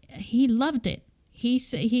 And he loved it.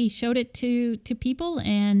 He showed it to people,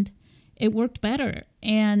 and it worked better.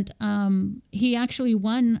 And he actually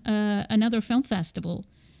won another film festival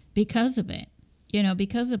because of it, you know,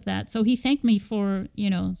 because of that. So he thanked me for,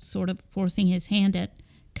 you know, sort of forcing his hand at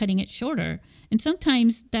cutting it shorter. And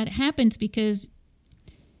sometimes that happens because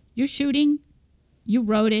you're shooting, you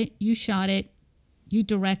wrote it, you shot it, you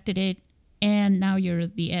directed it, and now you're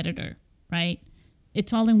the editor, right?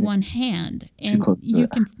 It's all in one hand. And you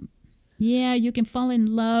can fall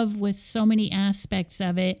in love with so many aspects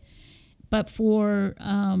of it. But for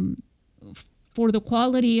the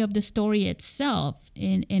quality of the story itself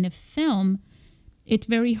in a film, it's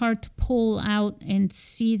very hard to pull out and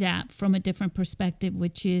see that from a different perspective,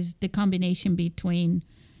 which is the combination between,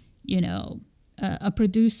 you know, a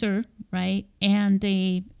producer, right, and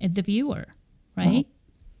the viewer, right?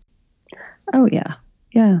 Oh yeah.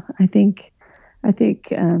 I think we've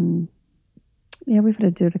had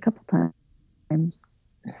to do it a couple times.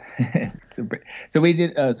 So we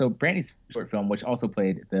did. So Brandy's short film, which also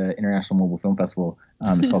played at the International Mobile Film Festival,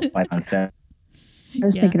 is called Fight on Set. I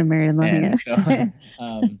was thinking of Married and Loving It. So,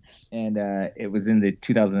 and it was in the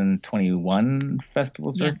 2021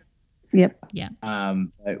 festival circuit. Yep. Yeah.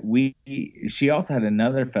 But she also had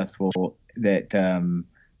another festival that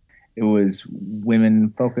it was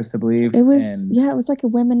women focused, I believe. It was it was like a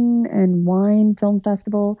women and wine film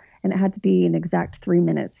festival, and it had to be an exact 3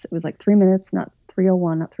 minutes. It was like 3 minutes, not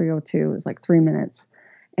 3:01, not 3:02. It was like 3 minutes,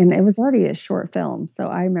 and it was already a short film. So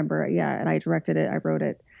I remember, and I directed it, I wrote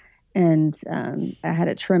it, and I had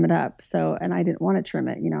to trim it up. So, and I didn't want to trim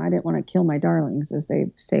it. I didn't want to kill my darlings, as they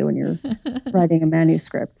say when you're writing a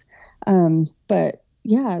manuscript. But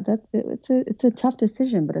yeah, it's a tough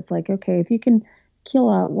decision. But it's like, okay, if you can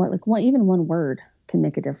kill out even one word can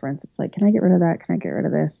make a difference. It's like, can I get rid of that? Can I get rid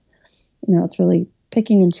of this? It's really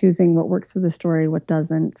picking and choosing what works for the story, what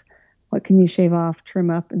doesn't, what can you shave off,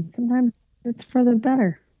 trim up, and sometimes it's for the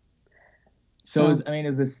better. So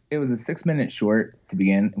it was a 6 minute short to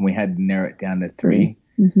begin, and we had to narrow it down to 3.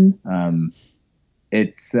 Mm-hmm. And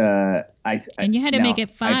you had to make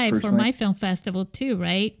it 5 for my film festival too,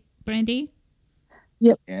 right, Brandy?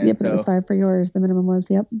 Yep. So, it was 5 for yours. The minimum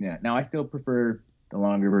was. Yep. Yeah. Now I still prefer the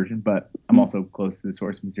longer version, but I'm also close to the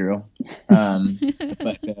source material. But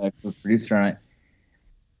was producer on it.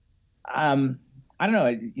 I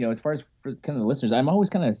don't know. As far as for kind of the listeners, I'm always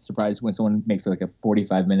kind of surprised when someone makes like a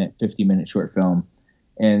 45-minute, 50-minute short film,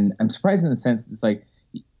 and I'm surprised in the sense it's like,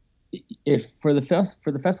 if for the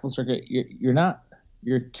festival circuit,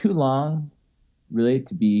 you're too long, really,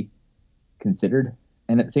 to be considered,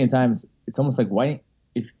 and at the same time, it's almost like, why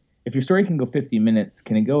if your story can go 50 minutes,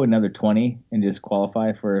 can it go another 20 and just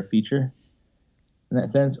qualify for a feature in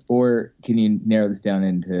that sense? Or can you narrow this down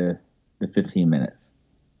into the 15 minutes?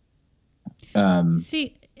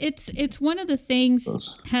 See, it's one of the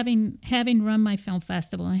things, having run my film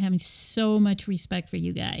festival and having so much respect for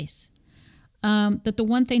you guys, that the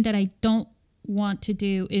one thing that I don't want to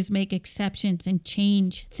do is make exceptions and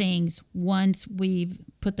change things once we've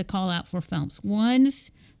put the call out for films.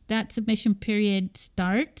 Once that submission period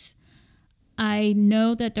starts, I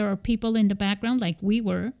know that there are people in the background, like we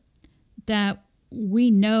were, that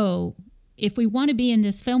we know if we want to be in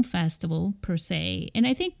this film festival per se, and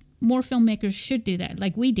I think more filmmakers should do that,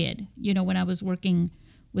 like we did, when I was working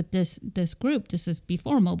with this group. This is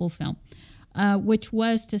before mobile film, which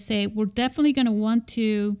was to say, we're definitely going to want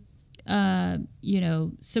to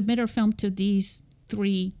submit our film to these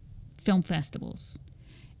 3 film festivals,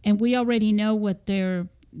 and we already know what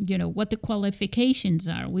what the qualifications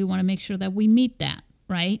are. We want to make sure that we meet that,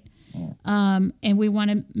 right? And we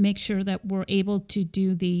want to make sure that we're able to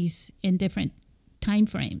do these in different time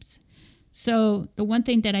frames. So the one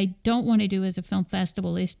thing that I don't want to do as a film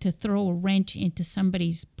festival is to throw a wrench into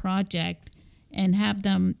somebody's project and have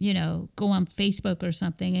them, go on Facebook or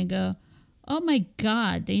something and go, oh my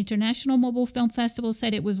God, the International Mobile Film Festival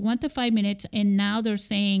said it was 1 to 5 minutes, and now they're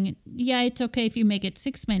saying, yeah, it's okay if you make it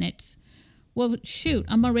 6 minutes. Well, shoot,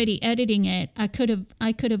 I'm already editing it. I could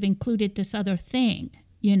have included this other thing,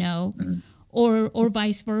 or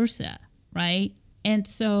vice versa, right? And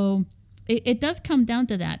so it does come down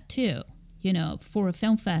to that too, for a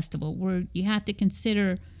film festival, where you have to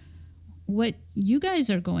consider what you guys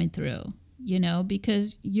are going through,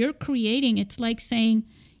 because you're creating. It's like saying,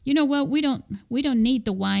 you know what, we don't need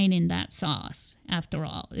the wine in that sauce after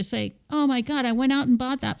all. It's like, oh my God, I went out and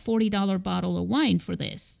bought that $40 bottle of wine for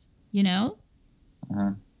this, Uh-huh.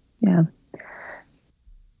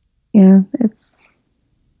 Yeah, it's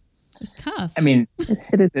tough. I mean,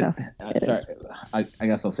 it is tough. Sorry, I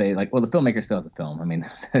guess I'll say, like, well, the filmmaker still has a film. I mean,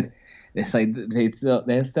 it's like they still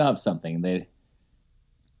have something. They're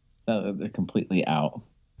completely out.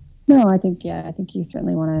 No, I think you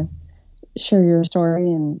certainly want to share your story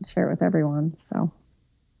and share it with everyone. So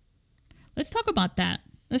let's talk about that.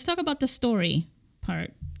 Let's talk about the story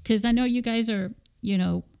part, because I know you guys are,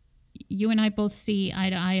 you and I both see eye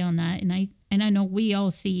to eye on that, and I know we all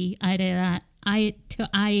see eye to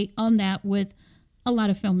eye on that with a lot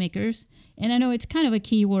of filmmakers. And I know it's kind of a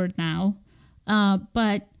key word now,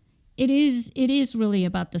 but it is really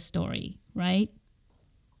about the story, right?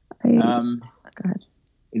 Go ahead.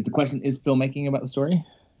 Is the question, is filmmaking about the story?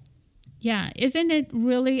 Yeah, isn't it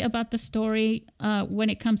really about the story when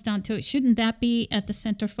it comes down to it? Shouldn't that be at the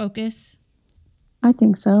center focus? I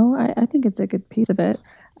think so. I think it's a good piece of it.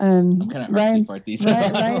 I'm kind of Ryan's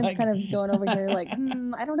Ryan's kind of going over here like,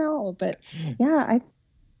 I don't know, but yeah,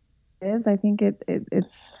 I think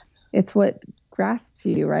it's what grasps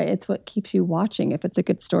you, right? It's what keeps you watching. If it's a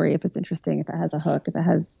good story, if it's interesting, if it has a hook, if it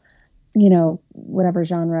has, whatever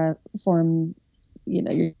genre form,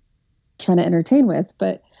 you're trying to entertain with.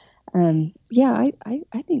 But I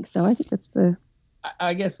think so. I think that's the.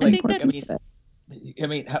 I guess I think that's I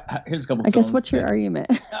mean, here's a couple. I guess films what's your that, argument?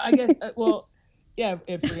 I guess. Well, yeah.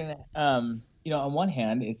 If we're gonna, on one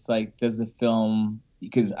hand, it's like, does the film?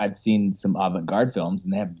 Because I've seen some avant-garde films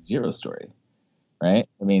and they have zero story, right?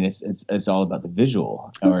 I mean, it's all about the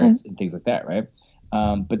visual and things like that, right?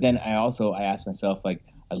 But then I asked myself, like,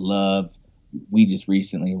 we just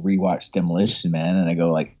recently rewatched Demolition Man, and I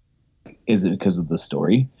go, like, is it because of the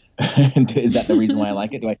story? Is that the reason why I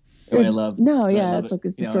like it? Do I love? No, do I yeah, love it's it? like,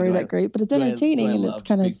 is the story that great? But it's entertaining, do I and love it's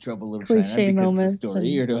kind Big of Trouble Little China cliche because moments. of the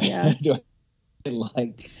story, or do I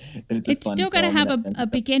like that it's a It's fun still got to film in have that sense? a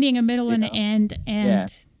beginning, a middle, and an end, and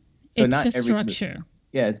So it's not the every structure.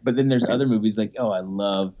 Yes, but then there's other movies like, I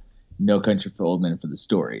love No Country for Old Men for the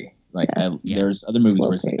story. Like, there's other movies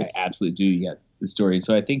where it's like, I absolutely do get the story.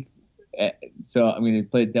 So I think, so I'm going to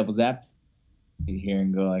play devil's advocate here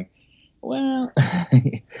and go, like, well,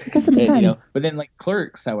 I guess it depends. But then, like,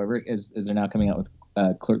 Clerks, however, as they're now coming out with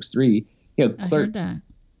Clerks 3,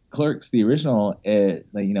 Clerks, the original,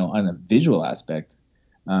 on a visual aspect,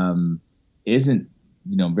 isn't,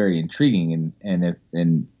 very intriguing,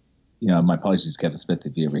 and my apologies to Kevin Smith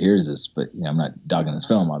if he ever hears this, but I'm not dogging this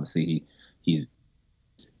film. Obviously, he's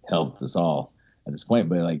helped us all at this point,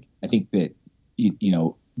 but like, I think that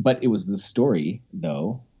but it was the story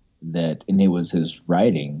though and it was his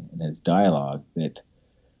writing and his dialogue that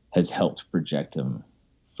has helped project him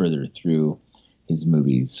further through his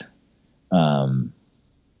movies. Even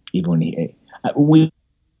when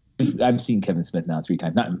I've seen Kevin Smith now 3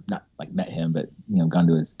 times, not like met him, but gone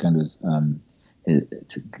to his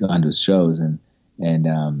shows, and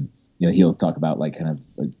he'll talk about, like, kind of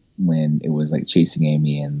like when it was like Chasing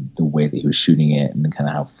Amy and the way that he was shooting it and kind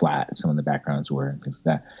of how flat some of the backgrounds were and things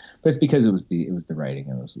like that. But it's because it was the writing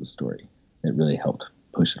and it was the story that really helped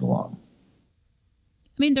push it along.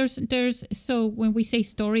 I mean, there's so when we say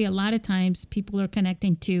story, a lot of times people are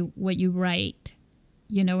connecting to what you write.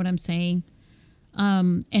 You know what I'm saying?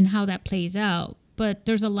 And how that plays out. But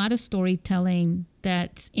there's a lot of storytelling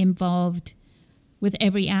that's involved with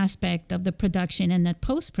every aspect of the production and the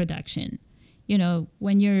post-production.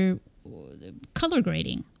 When you're color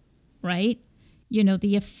grading, right?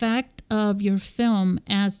 The effect of your film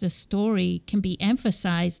as the story can be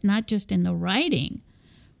emphasized not just in the writing,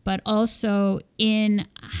 but also in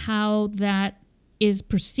how that is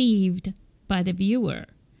perceived by the viewer.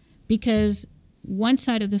 Because one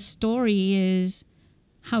side of the story is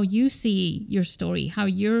how you see your story, how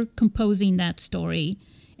you're composing that story,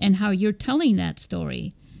 and how you're telling that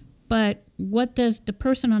story. But what does the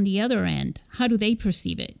person on the other end, how do they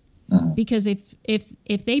perceive it? Because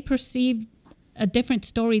if they perceive a different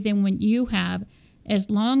story than what you have, as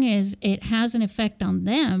long as it has an effect on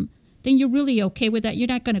them, then you're really okay with that. You're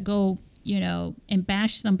not going to go, and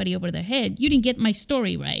bash somebody over the head. You didn't get my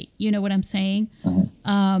story right. You know what I'm saying?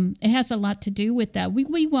 It has a lot to do with that.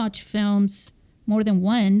 We watch films more than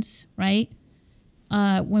once, right?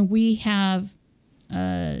 When we have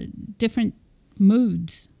different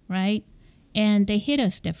moods, right? And they hit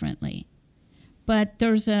us differently. But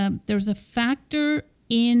there's a factor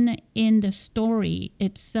in the story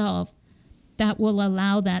itself that will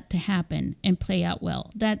allow that to happen and play out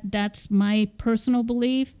well. That's my personal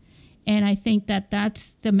belief, and I think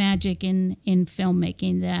that's the magic in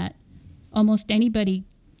filmmaking, that almost anybody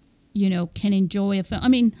can enjoy a film. I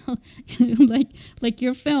mean, like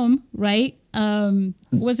your film, right?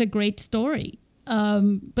 Was a great story.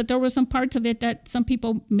 But there were some parts of it that some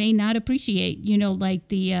people may not appreciate, like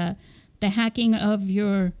the hacking of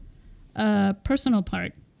your personal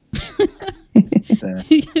part.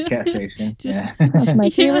 The gas station. That's my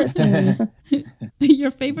favorite scene.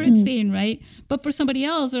 Your favorite scene, right? But for somebody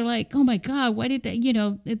else, they're like, oh my God, why did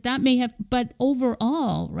that, that may have, but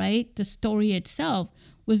overall, right? The story itself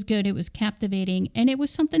was good. It was captivating, and it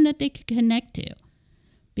was something that they could connect to.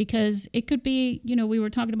 Because it could be, we were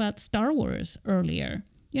talking about Star Wars earlier.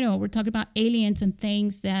 We're talking about aliens and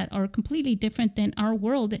things that are completely different than our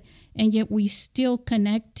world, and yet we still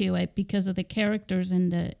connect to it because of the characters,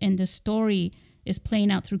 and the story is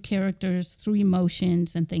playing out through characters, through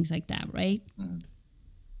emotions and things like that, right?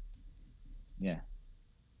 Yeah.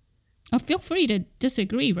 Oh, feel free to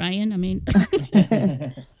disagree, Ryan. I mean,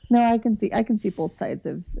 no, I can see both sides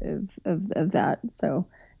of that. So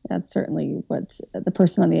that's certainly what the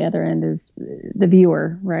person on the other end is, the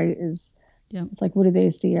viewer, right? It's like, what do they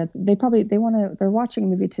see? They're watching a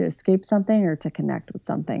movie to escape something or to connect with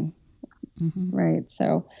something, right?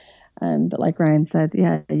 So, but like Ryan said,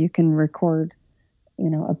 yeah, you can record,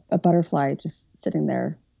 a butterfly just sitting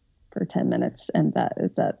there for 10 minutes, and are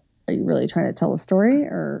you really trying to tell a story?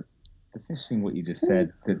 Or that's interesting what you just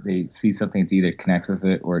said, that they see something to either connect with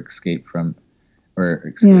it or escape from,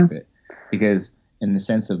 or escape it, because in the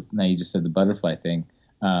sense of, now you just said the butterfly thing.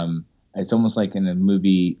 It's almost like in a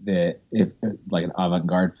movie that, if like an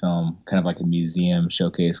avant-garde film, kind of like a museum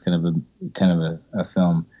showcase, kind of a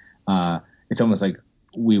film. It's almost like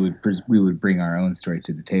we would bring our own story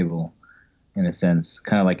to the table, in a sense,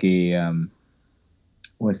 kind of like a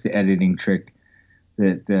what's the editing trick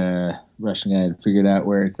that the Russian guy had figured out,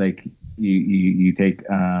 where it's like you take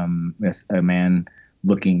a man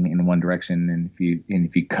looking in one direction, and if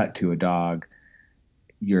you cut to a dog,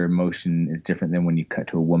 your emotion is different than when you cut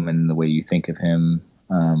to a woman, the way you think of him,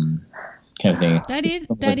 kind of thing. That is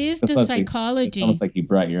the psychology. It's almost like you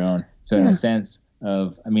brought your own. So in a sense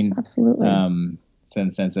of, absolutely. So in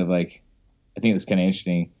the sense of, like, I think it's kind of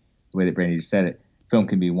interesting the way that Brandy just said it. Film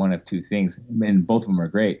can be one of two things, and both of them are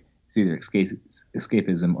great. It's either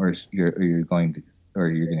escapism, or you're going to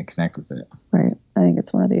connect with it. Right. I think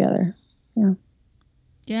it's one or the other. Yeah.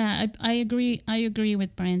 Yeah, I agree. I agree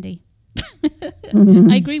with Brandy.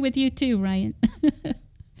 I agree with you too, Ryan.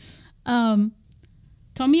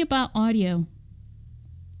 Tell me about audio.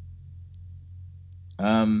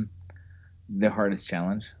 The hardest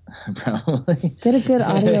challenge, probably. Get a good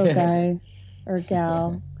audio guy or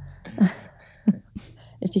gal,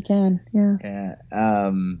 if you can. Yeah. Yeah.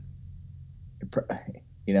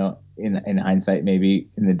 In hindsight, maybe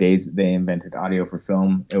in the days that they invented audio for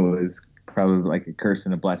film, it was probably like a curse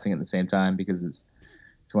and a blessing at the same time, because it's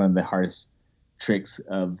one of the hardest tricks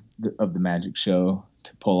of the magic show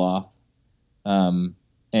to pull off.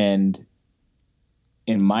 And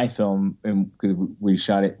in my film, because we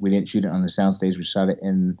didn't shoot it on the soundstage. We shot it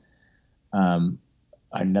in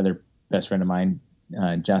another best friend of mine,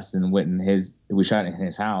 Justin Witten. We shot it in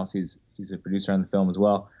his house. He's a producer on the film as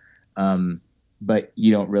well. But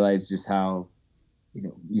you don't realize just how,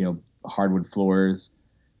 hardwood floors,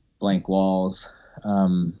 blank walls.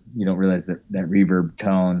 You don't realize that reverb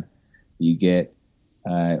tone you get.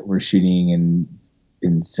 We're shooting,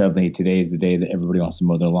 and suddenly today is the day that everybody wants to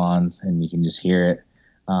mow their lawns, and you can just hear it.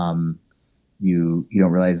 You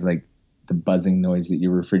don't realize, like, the buzzing noise that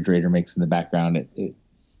your refrigerator makes in the background.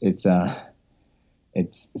 It's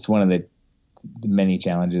one of the many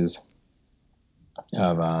challenges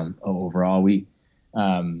of overall. We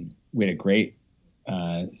had a great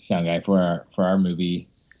sound guy for our movie,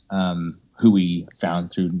 who we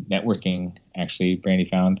found through networking. Actually, Brandy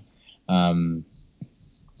found,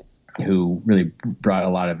 who really brought a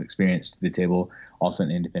lot of experience to the table. Also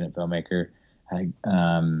an independent filmmaker.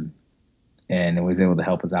 And it was able to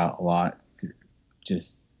help us out a lot through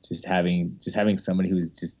just having somebody who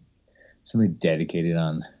was just somebody dedicated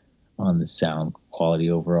on the sound quality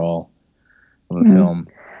overall of a film.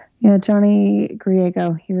 Yeah, Johnny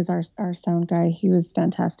Griego, he was our sound guy. He was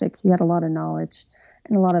fantastic. He had a lot of knowledge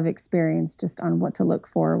and a lot of experience just on what to look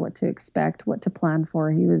for, what to expect, what to plan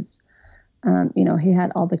for. He was, he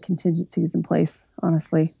had all the contingencies in place,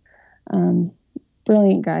 honestly.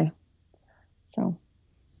 Brilliant guy. So.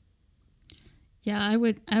 Yeah,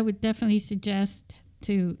 I would definitely suggest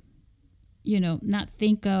to, not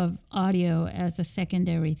think of audio as a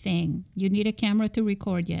secondary thing. You need a camera to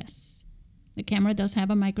record, yes. The camera does have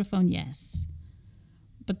a microphone, yes.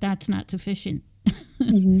 But that's not sufficient,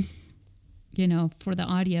 for the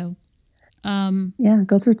audio.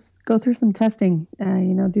 Go through some testing.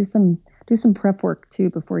 Do some prep work too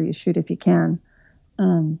before you shoot if you can,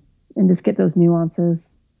 and just get those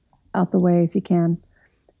nuances out the way if you can.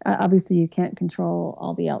 Obviously, you can't control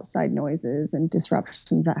all the outside noises and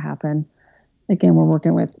disruptions that happen. Again, we're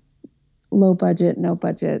working with low budget, no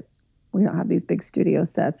budget. We don't have these big studio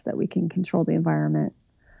sets that we can control the environment.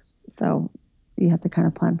 So you have to kind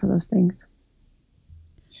of plan for those things.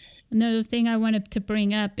 Another thing I wanted to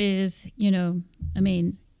bring up is,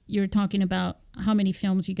 you're talking about how many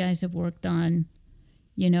films you guys have worked on,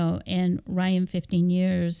 and Ryan 15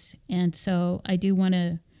 years. And so I do want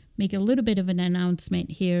to make a little bit of an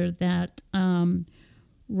announcement here that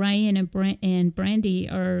Ryan and Brandy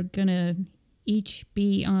are going to each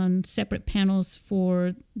be on separate panels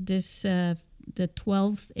for this, the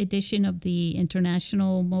 12th edition of the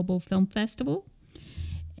International Mobile Film Festival.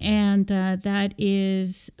 And that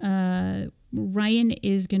is, Ryan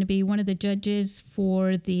is going to be one of the judges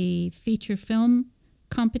for the feature film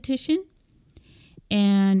competition.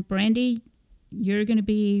 And Brandy, you're going to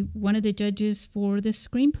be one of the judges for the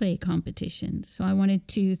screenplay competition. So I wanted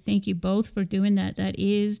to thank you both for doing that. That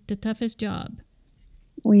is the toughest job.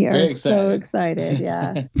 We are so excited.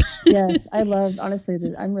 Yeah. Yes. Honestly,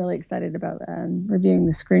 I'm really excited about reviewing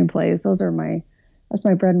the screenplays. That's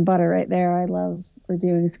my bread and butter right there. I love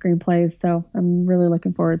reviewing screenplays. So I'm really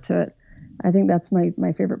looking forward to it. I think that's my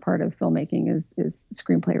favorite part of filmmaking is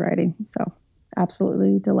screenplay writing. So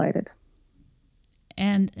absolutely delighted.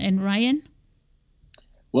 And Ryan?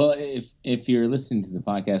 Well, if you're listening to the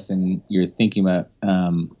podcast and you're thinking about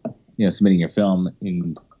submitting your film,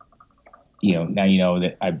 and now you know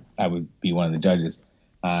that I would be one of the judges.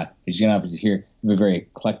 As you can obviously hear, I have a very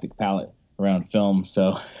eclectic palette around film.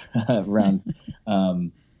 So around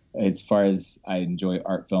as far as I enjoy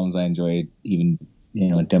art films, I enjoy even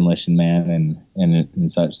Demolition Man and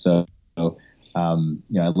such. So I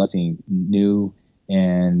love seeing new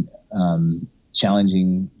and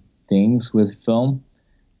challenging things with film.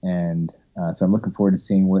 And so I'm looking forward to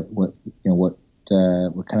seeing what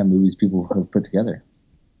kind of movies people have put together.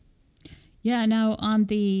 Yeah. Now on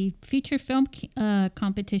the feature film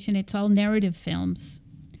competition, it's all narrative films,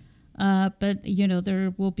 but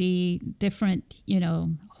there will be different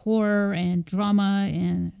horror and drama,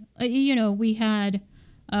 and we had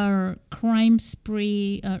our crime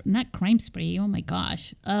spree, not crime spree. Oh my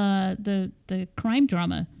gosh, the crime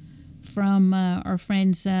drama from our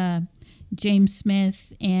friends. James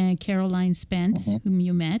Smith and Caroline Spence, whom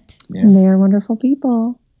you met. Yeah. They are wonderful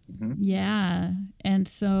people. Mm-hmm. Yeah. And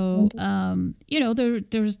so,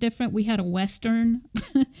 there's different, we had a Western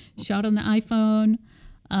shot on the iPhone.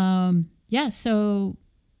 So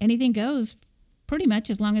anything goes pretty much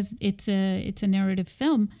as long as it's a narrative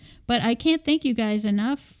film. But I can't thank you guys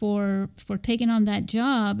enough for taking on that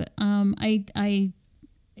job. I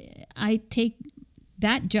take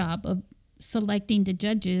that job of selecting the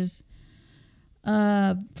judges.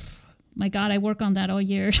 My God, I work on that all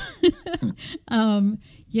year,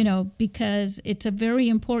 because it's a very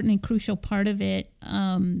important and crucial part of it.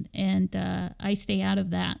 I stay out of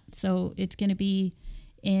that. So it's going to be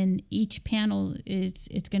in each panel.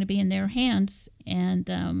 It's going to be in their hands. And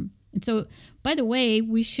so, by the way,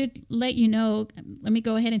 we should let you know, let me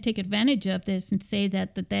go ahead and take advantage of this and say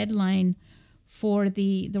that the deadline for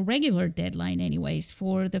the regular deadline anyways,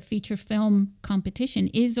 for the feature film competition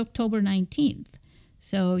is October 19th.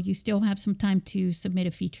 So you still have some time to submit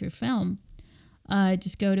a feature film.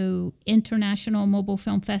 Just go to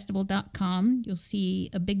internationalmobilefilmfestival.com. You'll see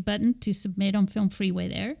a big button to submit on Film Freeway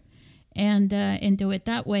there, and do it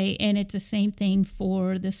that way. And it's the same thing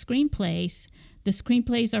for the screenplays. The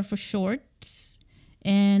screenplays are for shorts,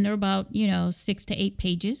 and they're about 6 to 8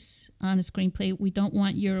 pages on a screenplay. We don't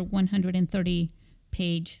want your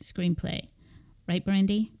 130-page screenplay, right,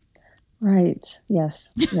 Brandy? Right.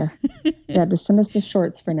 Yes. Yeah. Just send us the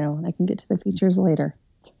shorts for now, and I can get to the features later.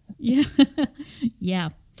 Yeah. Yeah.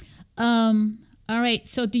 All right.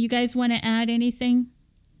 So, do you guys want to add anything?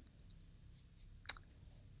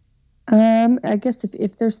 I guess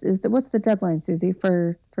if there's what's the deadline, Susie,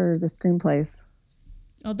 for the screenplays?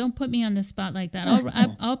 Oh, don't put me on the spot like that.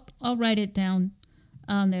 I'll write it down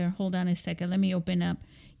on there. Hold on a second. Let me open up.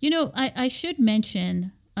 I should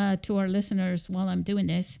mention to our listeners while I'm doing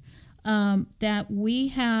this that we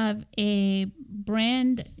have a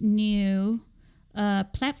brand new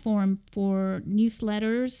platform for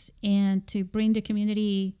newsletters and to bring the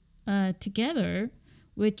community together,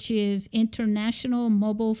 which is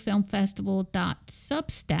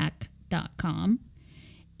internationalmobilefilmfestival.substack.com.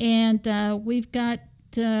 And we've got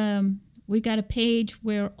a page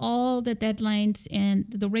where all the deadlines and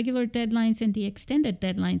the regular deadlines and the extended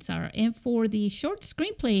deadlines are. And for the short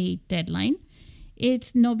screenplay deadline,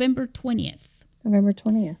 it's November 20th. November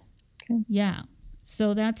 20th. Okay. Yeah.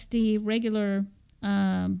 So that's the regular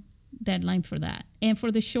deadline for that. And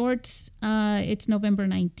for the shorts, it's November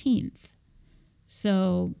 19th.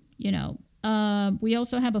 So, we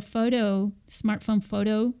also have a smartphone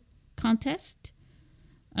photo contest.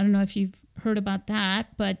 I don't know if you've heard about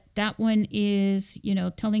that, but that one is,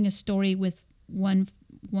 telling a story with one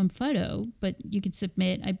photo, but you can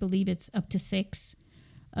submit, I believe it's up to 6.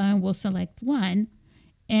 We'll select one.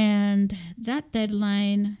 And that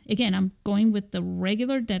deadline, again, I'm going with the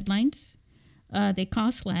regular deadlines. They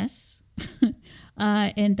cost less.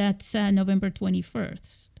 And that's November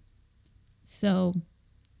 21st. So,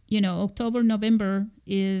 October, November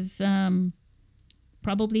is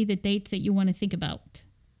probably the dates that you want to think about.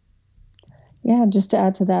 Yeah, just to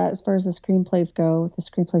add to that, as far as the screenplays go, the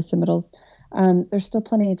screenplay submittals, there's still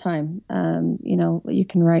plenty of time. You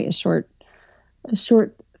can write a short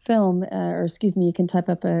film, you can type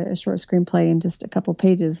up a short screenplay in just a couple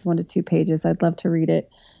pages, 1 to 2 pages. I'd love to read it.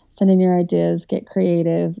 Send in your ideas, get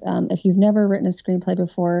creative. If you've never written a screenplay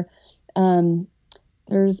before,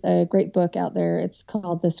 there's a great book out there. It's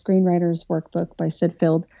called The Screenwriter's Workbook by Sid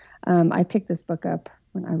Field. I picked this book up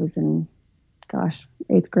when I was in,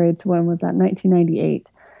 8th grade. So when was that? 1998.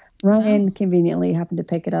 Ryan conveniently happened to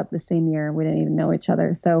pick it up the same year. We didn't even know each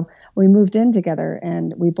other. So we moved in together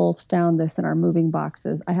and we both found this in our moving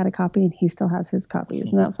boxes. I had a copy and he still has his copy.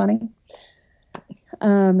 Isn't that funny?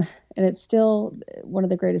 And it's still one of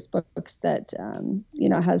the greatest books that,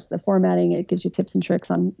 has the formatting. It gives you tips and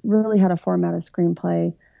tricks on really how to format a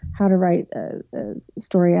screenplay, how to write a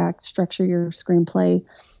story act, structure your screenplay,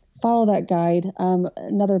 follow that guide.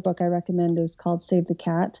 Another book I recommend is called Save the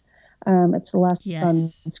Cat. It's the last book on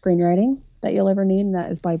screenwriting that you'll ever need, and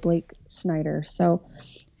that is by Blake Snyder. So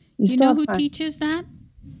you know who teaches that?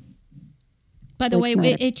 By the way,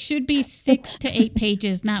 it should be 6 to 8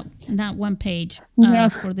 pages, not 1 page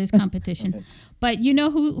for this competition. But you know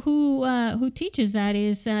who teaches that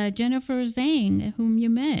is Jennifer Zhang, whom you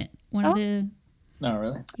met. One of the. Oh,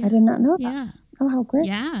 really? Yeah. I did not know that. Yeah. Oh, how great!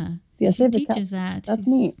 Yeah. She teaches that. That's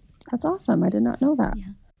neat. That's awesome. I did not know that.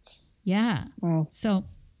 Yeah. Wow. So,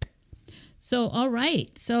 all right.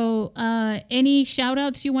 So, any shout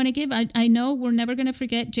outs you want to give? I know we're never going to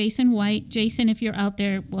forget Jason White. Jason, if you're out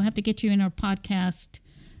there, we'll have to get you in our podcast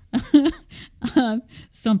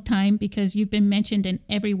sometime because you've been mentioned in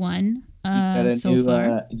every one so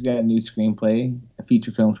far. He's got a new screenplay, a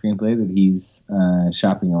feature film screenplay that he's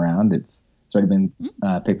shopping around. It's already been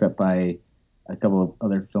picked up by a couple of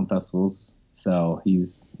other film festivals. So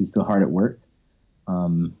he's still hard at work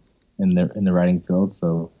in the writing field.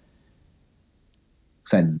 So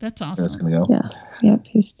excited. That's awesome. Where that's going to go. Yeah. Yep.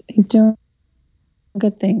 He's doing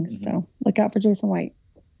good things. Mm-hmm. So look out for Jason White.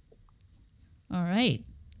 All right.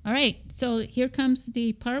 So here comes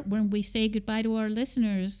the part when we say goodbye to our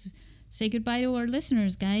listeners. Say goodbye to our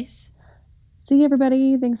listeners, guys. See you,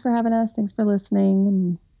 everybody. Thanks for having us. Thanks for listening.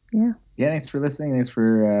 And yeah, thanks for listening. Thanks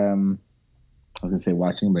for I was going to say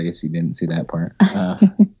watching, but I guess you didn't see that part.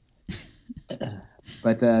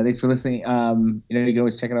 But thanks for listening. You can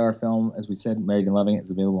always check out our film. As we said, Married and Loving It is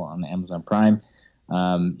available on Amazon Prime.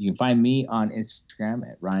 You can find me on Instagram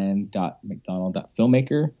at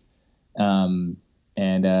ryan.mcdonald.filmmaker. And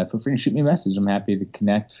feel free to shoot me a message. I'm happy to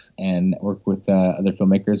connect and work with other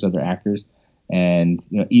filmmakers, other actors. And,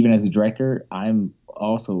 even as a director, I'm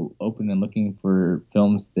also open and looking for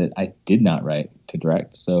films that I did not write to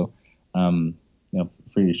direct. So, feel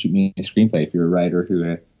free to shoot me a screenplay if you're a writer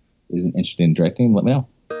who isn't interested in directing. Let me know.